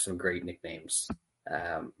could have some great nicknames.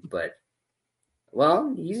 But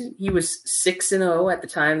well, he was 6-0 at the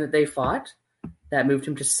time that they fought. That moved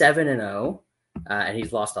him to 7-0, and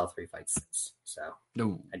he's lost all 3 fights since. So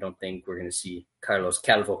no, I don't think we're going to see Carlos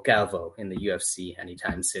Calvo in the UFC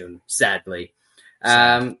anytime soon, sadly.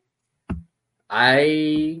 I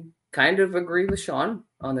kind of agree with Sean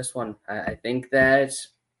on this one. I think that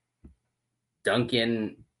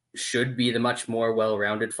Duncan should be the much more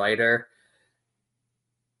well-rounded fighter.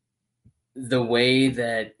 the way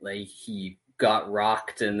that like he got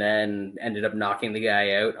rocked and then ended up knocking the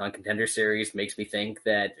guy out on Contender Series makes me think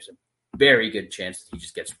that there's a very good chance that he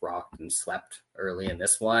just gets rocked and slept early in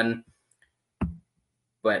this one.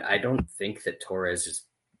 But I don't think that Torres is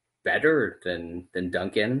better than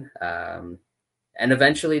Duncan. And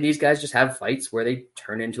eventually these guys just have fights where they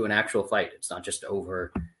turn into an actual fight. It's not just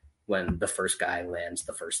over when the first guy lands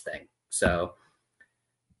the first thing. So,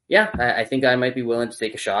 yeah, I think I might be willing to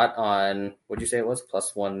take a shot on, what'd you say it was,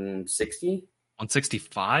 plus 160?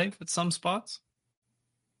 165 at some spots?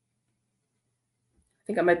 I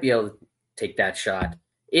think I might be able to take that shot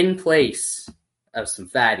in place of some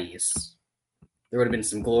fatties. There would have been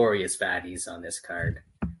some glorious fatties on this card.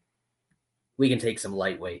 We can take some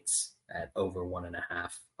lightweights at over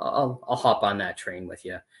 1.5. I'll hop on that train with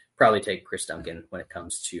you. Probably take Chris Duncan when it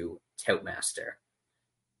comes to Toutmaster.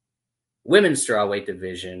 Women's strawweight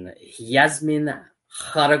division, Yasmin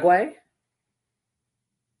Jauregui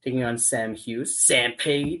taking on Sam Hughes. Sam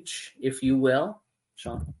Page, if you will.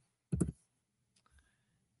 Sean?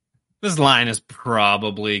 This line has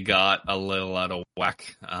probably got a little out of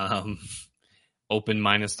whack. Open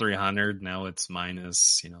minus 300. Now it's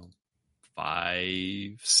minus,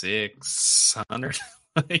 500-600.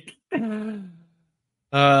 Like,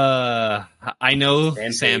 I know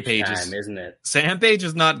Sam Page time, isn't it? Sam Page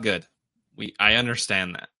is not good. I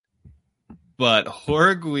understand that, but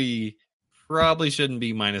Jauregui probably shouldn't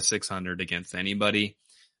be minus 600 against anybody.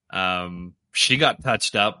 She got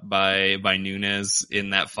touched up by Nunes in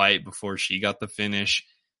that fight before she got the finish.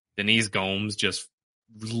 Denise Gomes just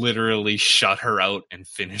literally shut her out and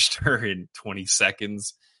finished her in 20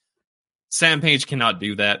 seconds. Sam Page cannot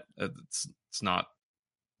do that. It's not.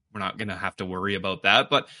 We're not going to have to worry about that.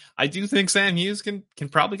 But I do think Sam Hughes can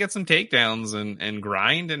probably get some takedowns and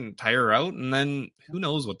grind and tire her out. And then who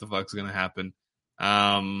knows what the fuck's going to happen.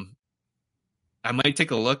 I might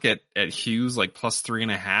take a look at Hughes like plus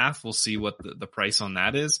 3.5. We'll see what the price on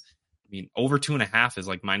that is. I mean, over 2.5 is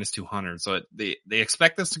like minus 200. So they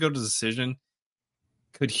expect this to go to decision.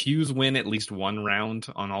 Could Hughes win at least one round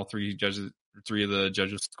on all three of the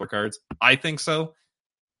judges' scorecards? I think so.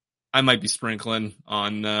 I might be sprinkling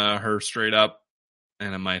on her straight up,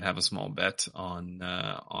 and I might have a small bet on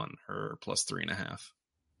her plus 3.5.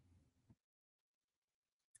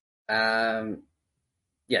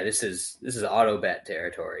 Yeah, this is auto bet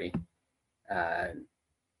territory.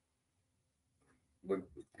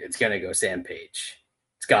 It's gonna go Sam Page.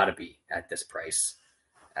 It's got to be at this price.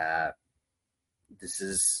 This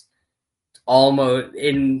is almost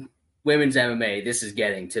in women's MMA. This is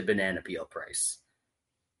getting to banana peel price.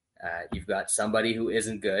 You've got somebody who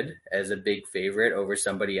isn't good as a big favorite over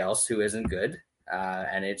somebody else who isn't good.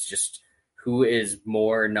 And it's just who is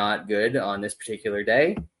more not good on this particular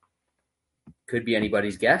day. Could be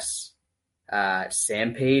anybody's guess.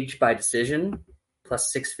 Sam Page by decision,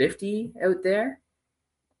 plus 650 out there.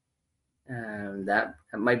 That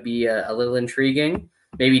might be a little intriguing.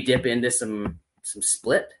 Maybe dip into some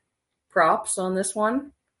split props on this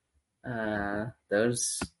one.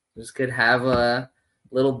 Those could have a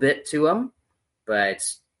little bit to them, but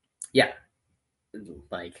yeah,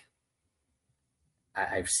 like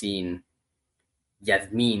I've seen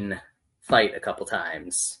Yasmin fight a couple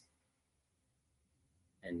times,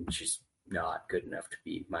 and she's not good enough to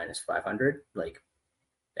be minus 500, like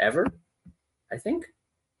ever. I think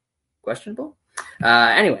questionable.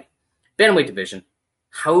 Anyway, bantamweight division.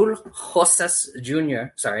 Raul Rosas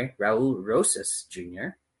Jr.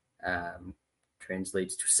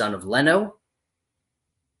 Translates to son of Leno.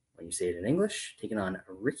 When you say it in English, taking on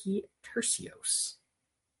Ricky Tercios.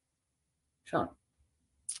 Sean.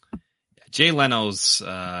 Jay Leno's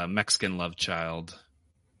Mexican love child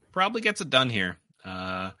probably gets it done here.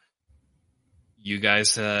 You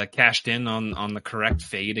guys cashed in on the correct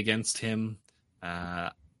fade against him.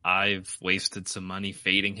 I've wasted some money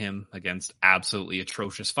fading him against absolutely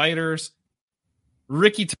atrocious fighters.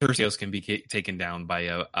 Ricky Tercios can be taken down by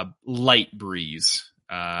a light breeze.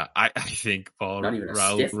 I think Paul not even a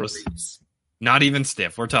stiff breeze. Not even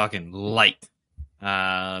stiff. We're talking light.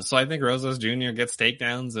 So I think Rosas Jr. gets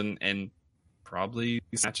takedowns and probably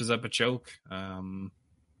snatches up a choke.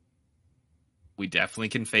 We definitely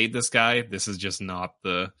can fade this guy. This is just not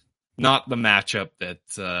the matchup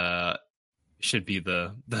that should be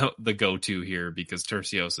the go-to here, because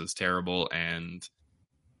Tercios is terrible and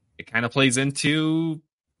it kind of plays into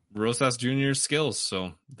Rosas Jr.'s skills.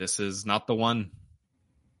 So this is not the one.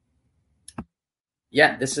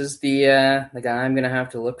 Yeah, this is the guy I'm going to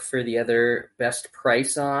have to look for the other best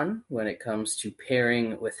price on when it comes to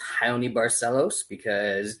pairing with Raoni Barcelos,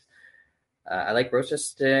 because I like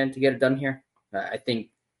Rosas to get it done here. I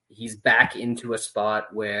think he's back into a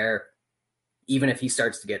spot where even if he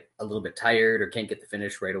starts to get a little bit tired or can't get the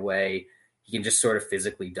finish right away, he can just sort of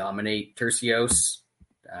physically dominate Tercios,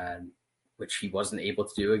 which he wasn't able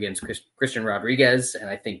to do against Christian Rodriguez. And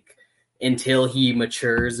I think until he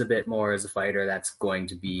matures a bit more as a fighter, that's going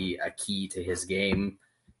to be a key to his game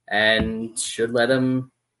and should let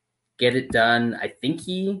him get it done. I think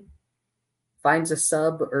he finds a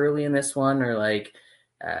sub early in this one, or like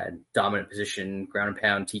dominant position, ground and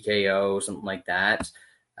pound, TKO, something like that.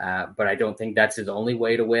 But I don't think that's his only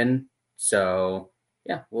way to win. So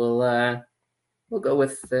yeah, we'll go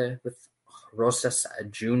with Rosas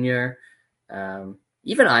Jr.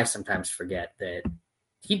 Even I sometimes forget that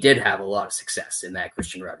he did have a lot of success in that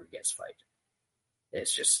Christian Rodriguez fight.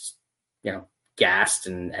 It's just, gassed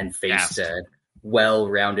and faced a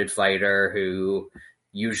well-rounded fighter who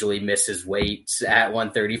usually misses weight at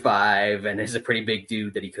 135 and is a pretty big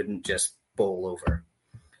dude that he couldn't just bowl over.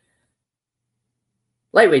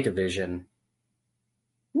 Lightweight division.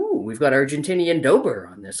 Ooh, we've got Argentinian Dober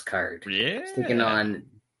on this card. Yeah. He's taking on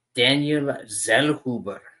Daniel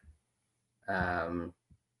Zellhuber.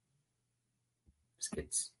 This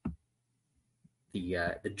gets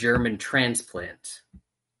the German transplant,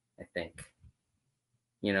 I think.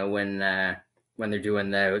 When they're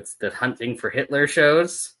doing the hunting for Hitler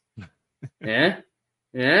shows. Yeah.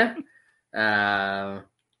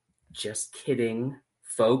 Just kidding,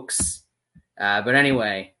 folks. But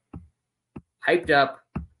anyway, hyped up,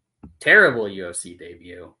 terrible UFC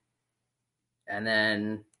debut. And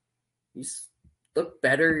then he's looked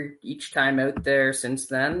better each time out there since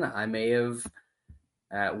then. I may have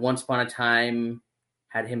once upon a time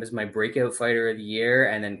had him as my breakout fighter of the year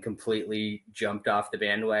and then completely jumped off the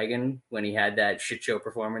bandwagon when he had that shit show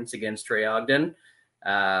performance against Trey Ogden.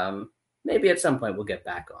 Maybe at some point we'll get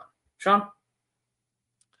back on. Sean?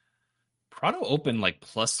 Prado opened like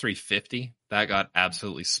plus 350. That got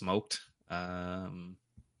absolutely smoked.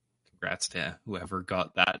 Congrats to whoever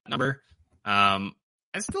got that number. I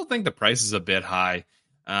still think the price is a bit high.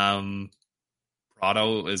 Prado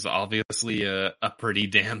is obviously a pretty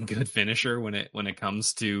damn good finisher when it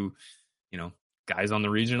comes to, guys on the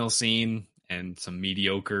regional scene and some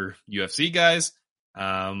mediocre UFC guys.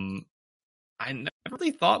 I never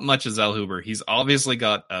really thought much of Zellhuber. He's obviously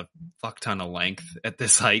got a fuck ton of length at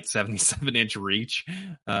this height, 77-inch reach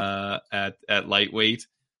at lightweight.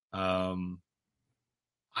 I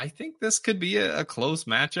think this could be a close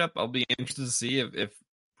matchup. I'll be interested to see if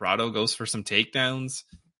Prado goes for some takedowns,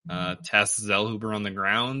 tests Zellhuber on the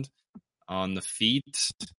ground, on the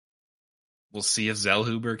feet. We'll see if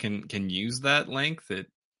Zellhuber can use that length.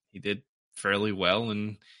 He did fairly well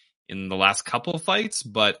in the last couple of fights,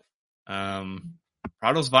 but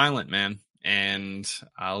Prado's violent, man, and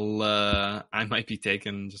I might be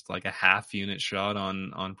taking just like a half unit shot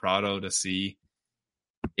on Prado to see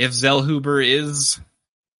if Zellhuber is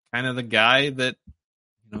kind of the guy that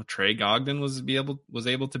Trey Ogden was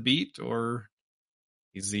able to beat, or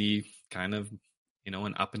is he kind of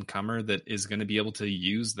an up and comer that is going to be able to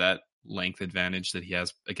use that length advantage that he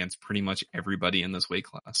has against pretty much everybody in this weight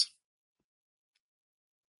class.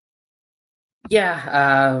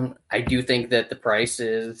 Yeah, I do think that the price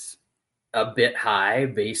is a bit high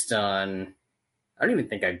based on, I don't even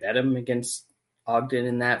think I bet him against Ogden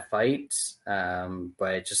in that fight.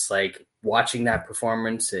 But just like watching that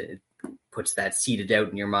performance, it puts that seeded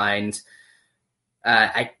doubt in your mind.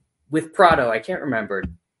 With Prado, I can't remember.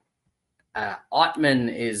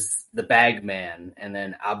 Ottman is the bag man, and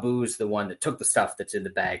then Abu's the one that took the stuff that's in the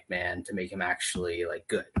bag man to make him actually like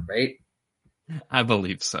good, right? I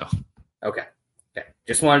believe so. Okay.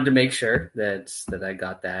 Just wanted to make sure that I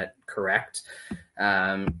got that correct.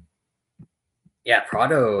 Prado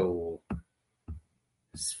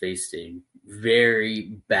has faced a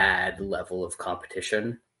very bad level of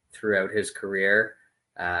competition throughout his career,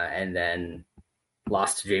 and then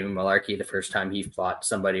lost to Jamie Malarkey the first time he fought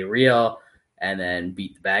somebody real, and then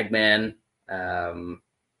beat the Bagman,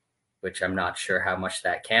 which I'm not sure how much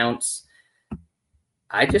that counts.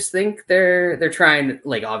 I just think they're trying,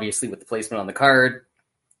 like, obviously with the placement on the card,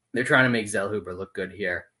 they're trying to make Zellhuber look good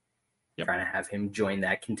here. Yep. Trying to have him join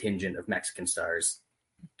that contingent of Mexican stars.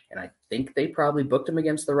 And I think they probably booked him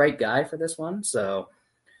against the right guy for this one. So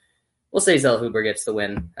we'll say Zellhuber gets the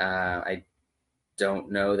win. I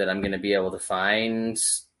don't know that I'm going to be able to find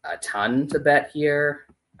a ton to bet here.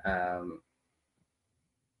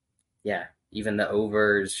 Even the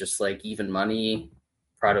over is just like even money.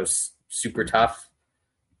 Prado's super tough.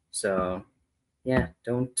 So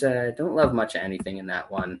don't love much of anything in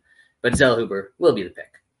that one. But Zellhuber will be the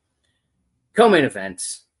pick. Co-main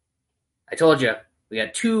event. I told you, We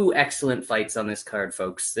got two excellent fights on this card,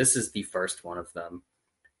 folks. This is the first one of them.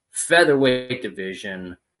 Featherweight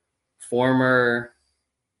division.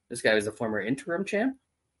 This guy was a former interim champ.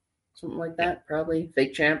 Something like that, probably.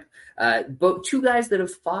 Fake champ. But two guys that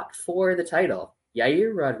have fought for the title.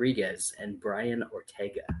 Yair Rodriguez and Brian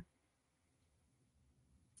Ortega.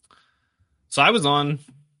 So I was on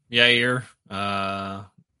Yair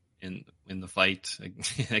in the fight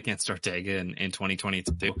against Ortega in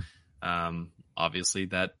 2022. Obviously,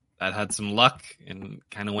 that had some luck and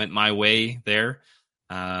kind of went my way there.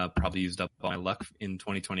 Probably used up all my luck in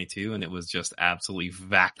 2022, and it was just absolutely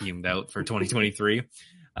vacuumed out for 2023.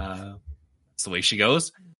 That's the way she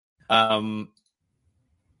goes. I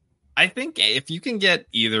think if you can get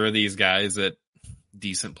either of these guys at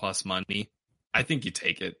decent plus money, I think you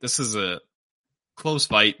take it. This is a close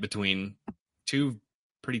fight between two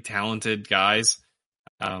pretty talented guys.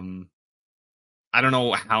 I don't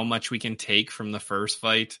know how much we can take from the first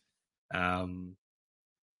fight. Ortega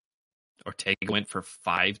went for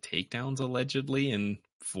 5 takedowns allegedly in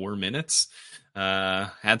 4 minutes.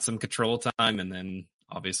 Had some control time and then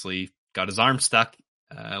obviously got his arm stuck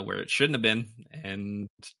where it shouldn't have been, and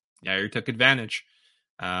Yair took advantage.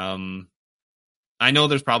 I know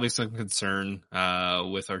there's probably some concern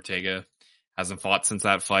with Ortega. Hasn't fought since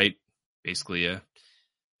that fight. Basically over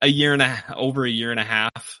a year and a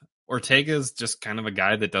half. Ortega's just kind of a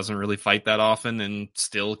guy that doesn't really fight that often and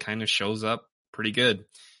still kind of shows up pretty good.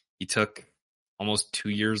 He took almost 2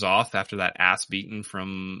 years off after that ass beaten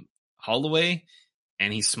from Holloway,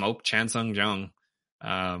 and he smoked Chan Sung Jung.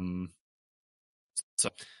 So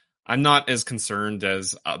I'm not as concerned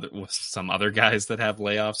as with some other guys that have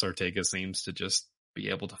layoffs. Ortega seems to just be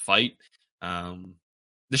able to fight.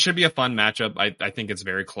 This should be a fun matchup. I think it's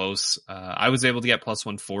very close. I was able to get plus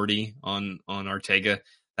 140 on Ortega.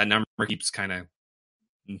 That number keeps kind of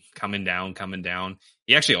coming down.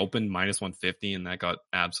 He actually opened minus 150, and that got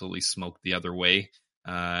absolutely smoked the other way.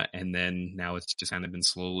 And then now it's just kind of been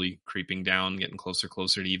slowly creeping down, getting closer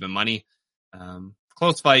to even money.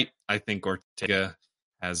 Close fight. I think Ortega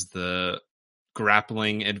has the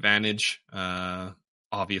grappling advantage,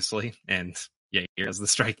 obviously, and yeah, he has the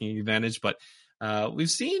striking advantage. But we've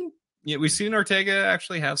seen Ortega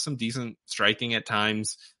actually have some decent striking at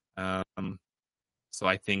times. So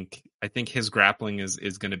I think his grappling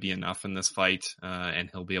is going to be enough in this fight, and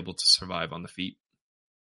he'll be able to survive on the feet.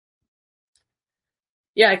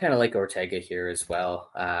 Yeah, I kind of like Ortega here as well.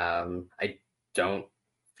 I don't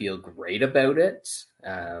feel great about it.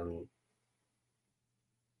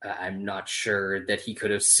 I'm not sure that he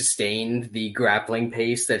could have sustained the grappling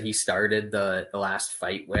pace that he started the last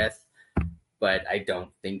fight with, but I don't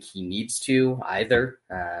think he needs to either.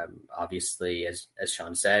 Obviously, as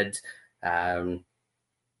Sean said,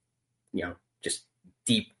 just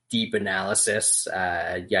deep analysis.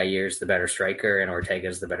 Yair's the better striker and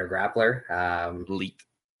Ortega's the better grappler. Elite.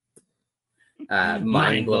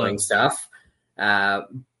 Mind-blowing stuff. But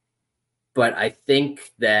I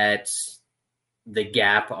think that the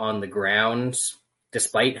gap on the ground,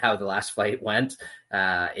 despite how the last fight went,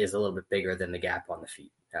 is a little bit bigger than the gap on the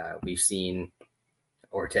feet. We've seen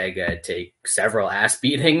Ortega take several ass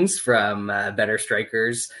beatings from better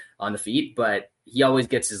strikers on the feet, but he always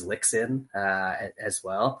gets his licks in as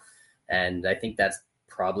well. And I think that's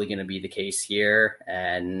probably going to be the case here.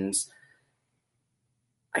 And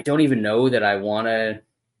I don't even know that I want to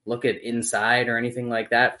look at inside or anything like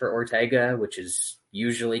that for Ortega, which is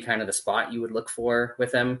usually kind of the spot you would look for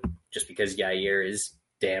with him, just because Yair is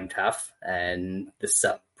damn tough and the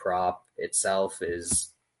sub prop itself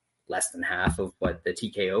is less than half of what the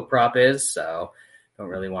TKO prop is. So don't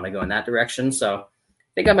really want to go in that direction. So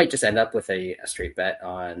I think I might just end up with a straight bet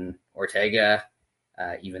on Ortega,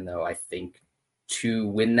 even though I think to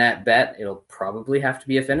win that bet, it'll probably have to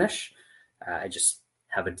be a finish. I just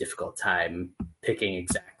have a difficult time picking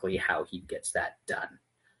exactly how he gets that done.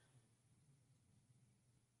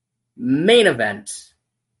 Main event,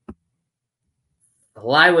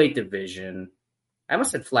 flyweight division. I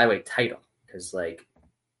almost said flyweight title because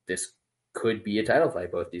this could be a title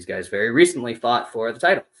fight. Both these guys very recently fought for the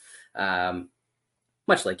title,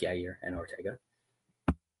 much like Yair and Ortega.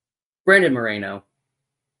 Brandon Moreno,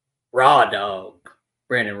 Raw Dog,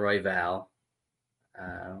 Brandon Royval.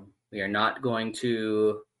 We are not going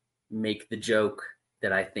to make the joke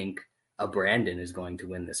that I think a Brandon is going to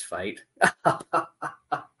win this fight.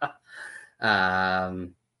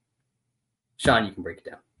 Sean, you can break it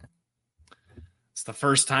down. It's the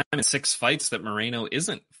first time in 6 fights that Moreno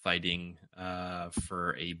isn't fighting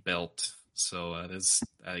for a belt. So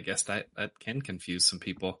I guess that can confuse some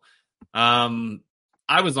people. I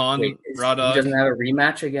I was on Wait, Raw he Dog. doesn't have a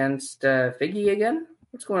rematch against Figgy again?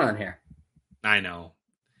 What's going on here? I know.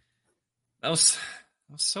 That was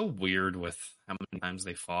so weird with how many times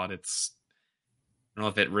they fought. I don't know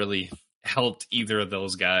if it really helped either of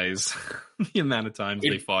those guys, the amount of times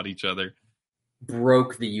they fought each other.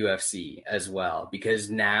 Broke the UFC as well, because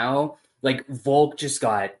now, like, Volk just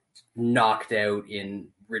got knocked out in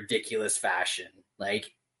ridiculous fashion.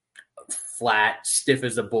 Like, flat, stiff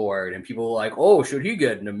as a board, and people were like, oh, should he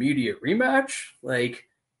get an immediate rematch? Like,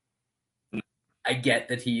 I get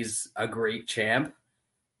that he's a great champ,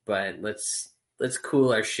 but let's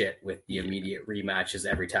cool our shit with the immediate rematches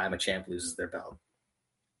every time a champ loses their belt.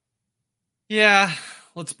 Yeah,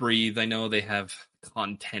 let's breathe. I know they have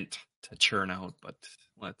content to churn out, but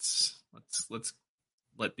let's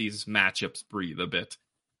let these matchups breathe a bit.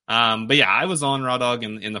 But yeah, I was on Raw Dog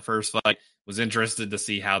in the first fight. Was interested to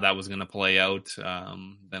see how that was going to play out.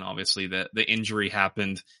 Then obviously the injury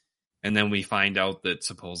happened, and then we find out that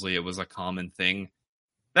supposedly it was a common thing.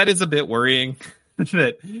 That is a bit worrying.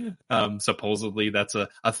 That supposedly that's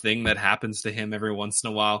a thing that happens to him every once in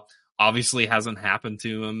a while. Obviously hasn't happened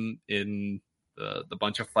to him in the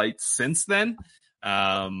bunch of fights since then.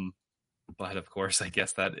 But of course, I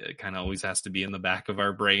guess that it kind of always has to be in the back of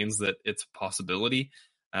our brains that it's a possibility.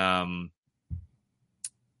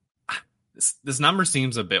 This number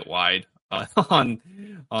seems a bit wide on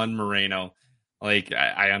Moreno. Like,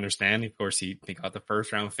 I understand, of course, he got the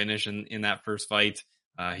first round finish in that first fight.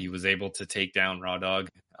 He was able to take down Raw Dog,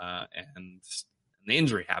 and the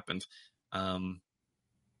injury happened.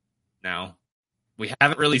 Now, we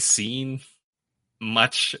haven't really seen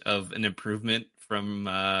much of an improvement from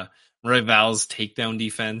Royval's takedown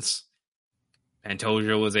defense.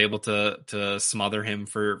 Pantoja was able to smother him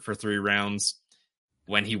for 3 rounds.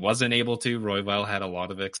 When he wasn't able to, Royval had a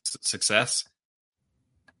lot of success.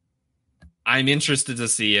 I'm interested to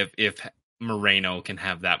see if Moreno can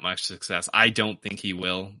have that much success. I don't think he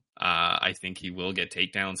will. I think he will get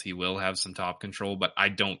takedowns. He will have some top control, but I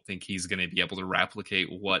don't think he's going to be able to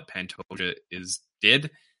replicate what Pantoja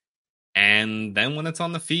did. And then when it's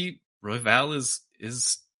on the feet, Royval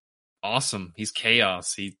is awesome. He's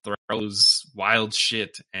chaos. He throws wild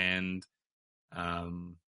shit, and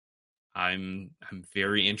I'm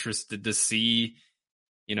very interested to see,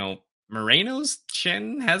 Moreno's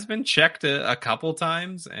chin has been checked a couple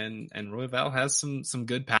times, and Royval has some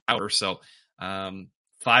good power. So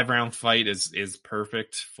 5-round fight is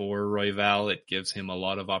perfect for Royval. It gives him a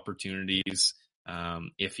lot of opportunities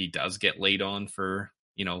if he does get laid on for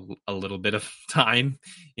a little bit of time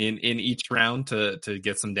in each round to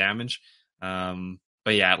get some damage.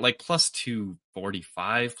 But yeah, like plus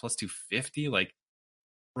 245, plus 250, like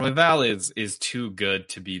Royval is too good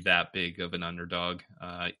to be that big of an underdog,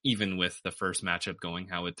 even with the first matchup going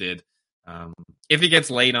how it did. If he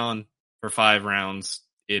gets laid on for 5 rounds,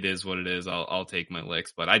 it is what it is. I'll take my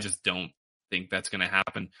licks, but I just don't think that's going to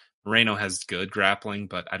happen. Moreno has good grappling,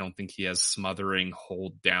 but I don't think he has smothering,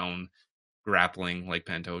 hold down grappling like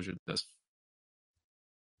Pantoja does.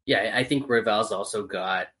 Yeah, I think Royval's also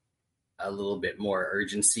got a little bit more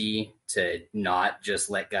urgency to not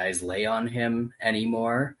just let guys lay on him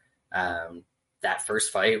anymore. That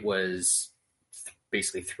first fight was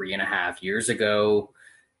basically 3.5 years ago.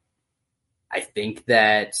 I think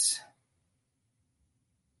that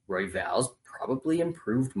Royval's probably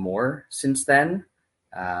improved more since then.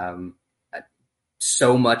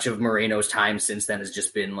 So much of Moreno's time since then has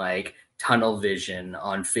just been like tunnel vision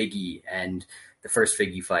on Figgy and the first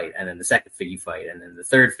Figgy fight, and then the second Figgy fight, and then the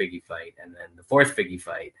third Figgy fight, and then the fourth Figgy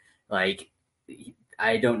fight. Like,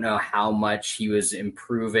 I don't know how much he was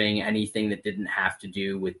improving anything that didn't have to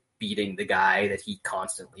do with beating the guy that he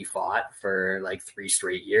constantly fought for like 3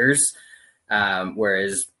 straight years.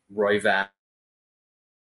 Whereas Royval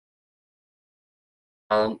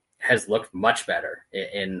has looked much better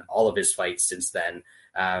in all of his fights since then.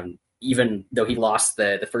 Even though he lost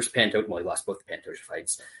the first Pantoja, well, he lost both the Pantoja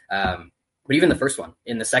fights. But even the first one,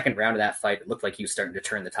 in the second round of that fight, it looked like he was starting to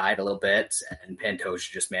turn the tide a little bit, and Pantoja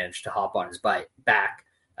just managed to hop on his back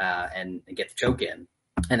and get the choke in.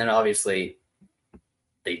 And then obviously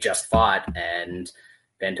they just fought, and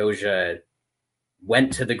Pantoja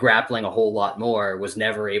went to the grappling a whole lot more, was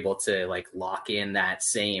never able to like lock in that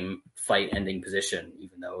same fight-ending position,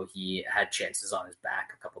 even though he had chances on his back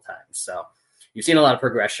a couple times. So you've seen a lot of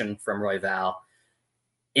progression from Royval.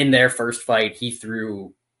 In their first fight, he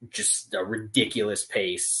threw just a ridiculous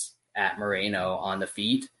pace at Moreno on the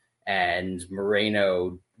feet, and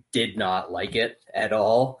Moreno did not like it at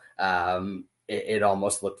all. It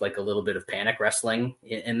almost looked like a little bit of panic wrestling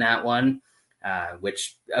in that one,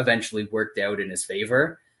 which eventually worked out in his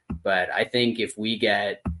favor. But I think if we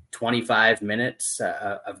get 25 minutes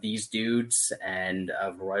of these dudes and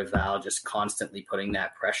of Royval just constantly putting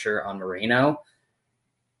that pressure on Moreno,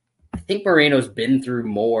 I think Moreno's been through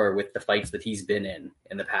more with the fights that he's been in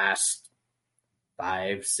the past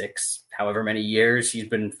 5, 6, however many years he's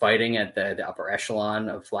been fighting at the upper echelon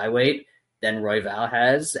of flyweight than Royval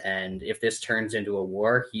has. And if this turns into a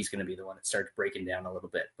war, he's going to be the one that starts breaking down a little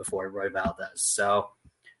bit before Royval does. So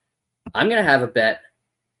I'm going to have a bet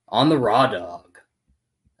on the Raw Dog.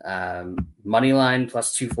 Moneyline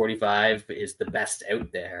plus 245 is the best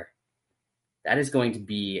out there. That is going to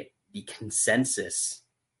be the consensus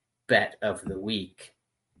bet of the week.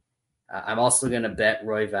 I'm also going to bet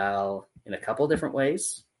Royval in a couple different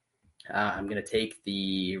ways. I'm going to take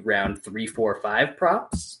the round 3, 4, 5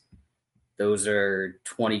 props. Those are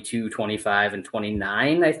 22, 25, and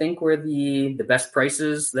 29, I think, were the best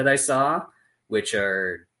prices that I saw, which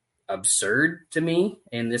are absurd to me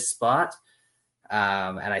in this spot.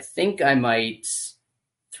 And I think I might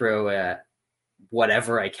throw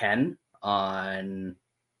whatever I can on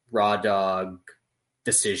Raw Dog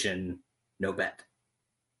decision, no bet.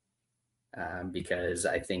 Because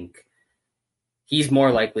I think he's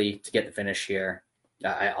more likely to get the finish here.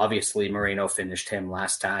 Obviously, Moreno finished him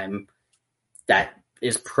last time. That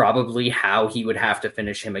is probably how he would have to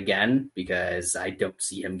finish him again, because I don't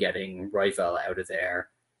see him getting Royval out of there.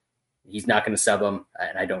 He's not going to sub him,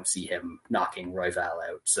 and I don't see him knocking Royval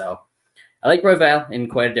out. So I like Royval in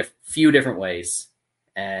quite a few different ways,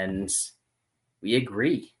 and we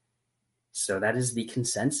agree. So that is the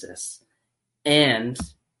consensus. And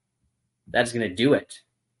that's going to do it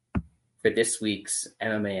for this week's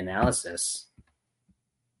MMA analysis.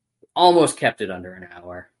 Almost kept it under an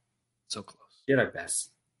hour. So close. Did our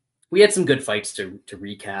best. We had some good fights to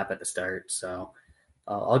recap at the start, so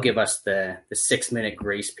I'll give us the 6-minute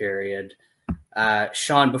grace period.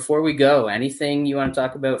 Sean, before we go, anything you want to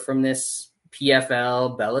talk about from this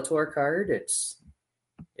PFL Bellator card?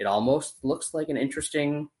 It almost looks like an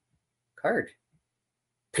interesting card.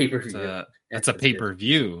 Pay-per-view. That's a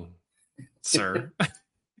pay-per-view, sir.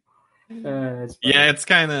 It's yeah, it's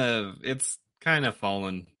kind of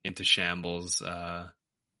fallen into shambles. The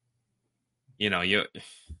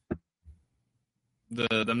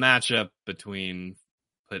matchup between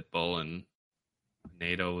Pitbull and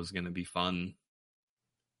NATO is going to be fun.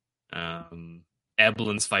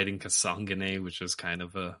 Eblin's fighting Kasangane, which is kind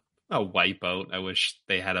of a wipeout. I wish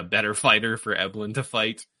they had a better fighter for Eblin to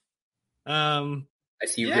fight. I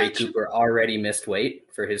see Ray Cooper already missed weight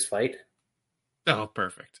for his fight. Oh,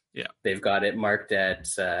 perfect. Yeah. They've got it marked at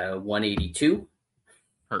 182.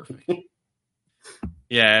 Perfect.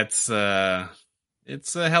 Yeah, it's a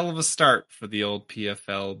hell of a start for the old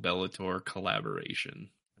PFL Bellator collaboration.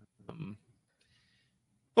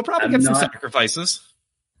 We'll probably get some sacrifices.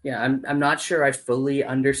 Yeah, I'm not sure I fully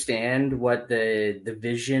understand what the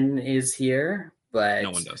vision is here, but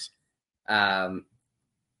no one does.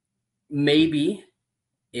 Maybe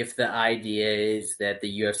if the idea is that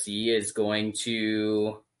the UFC is going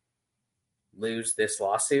to lose this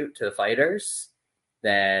lawsuit to the fighters,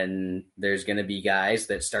 then there's going to be guys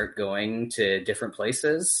that start going to different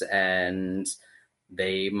places, and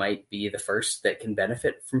they might be the first that can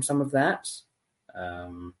benefit from some of that.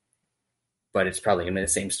 But it's probably going to be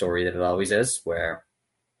the same story that it always is, where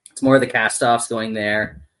it's more of the cast-offs going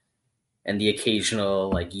there and the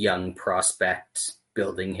occasional young prospect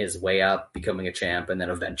building his way up, becoming a champ, and then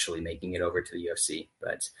eventually making it over to the UFC.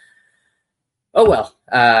 But, oh well.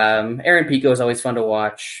 Aaron Pico is always fun to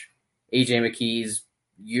watch. AJ McKee's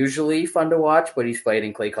usually fun to watch, but he's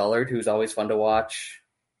fighting Clay Collard, who's always fun to watch.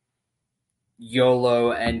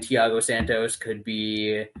 Yolo and Thiago Santos could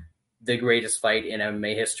be the greatest fight in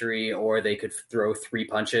MMA history, or they could throw 3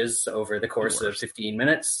 punches over the course of 15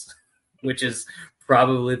 minutes, which is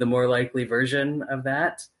probably the more likely version of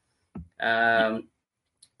that.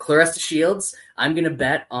 Claressa Shields, I'm going to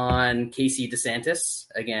bet on Casey DeSantis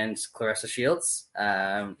against Claressa Shields.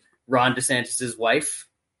 Ron DeSantis' wife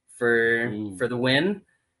for the win.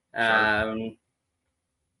 And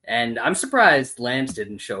I'm surprised Lance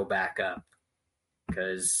didn't show back up,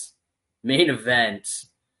 because main event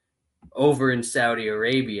over in Saudi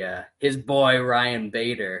Arabia, his boy Ryan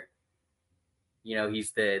Bader,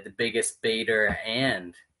 he's the biggest Bader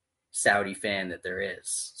and Saudi fan that there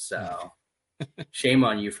is. So shame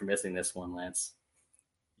on you for missing this one, Lance.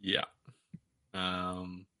 Yeah.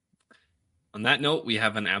 On that note, we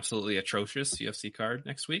have an absolutely atrocious UFC card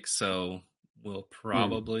next week, so we'll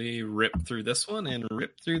probably rip through this one and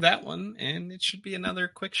rip through that one, and it should be another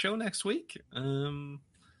quick show next week.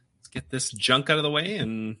 Let's get this junk out of the way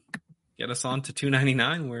and get us on to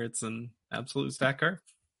 299, where it's an absolute stack card.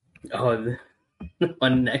 Oh,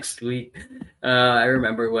 on next week. I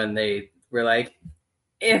remember when they were like,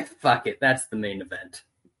 fuck it, that's the main event.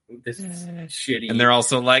 This is shitty. And they're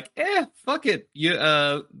also like, fuck it.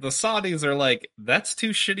 The Saudis are like, that's too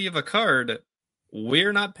shitty of a card.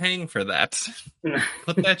 We're not paying for that.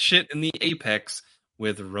 Put that shit in the Apex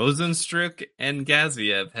with Rosenstruck and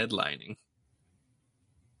Gaziev headlining.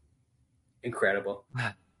 Incredible.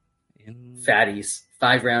 Fatties.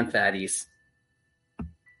 5-round fatties.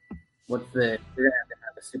 We're gonna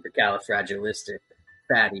have a supercalifragilistic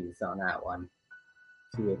fatties on that one.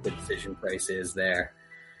 See what the decision price is there.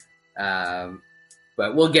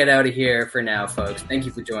 But we'll get out of here for now, folks. Thank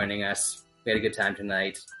you for joining us. We had a good time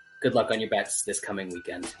tonight. Good luck on your bets this coming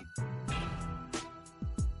weekend.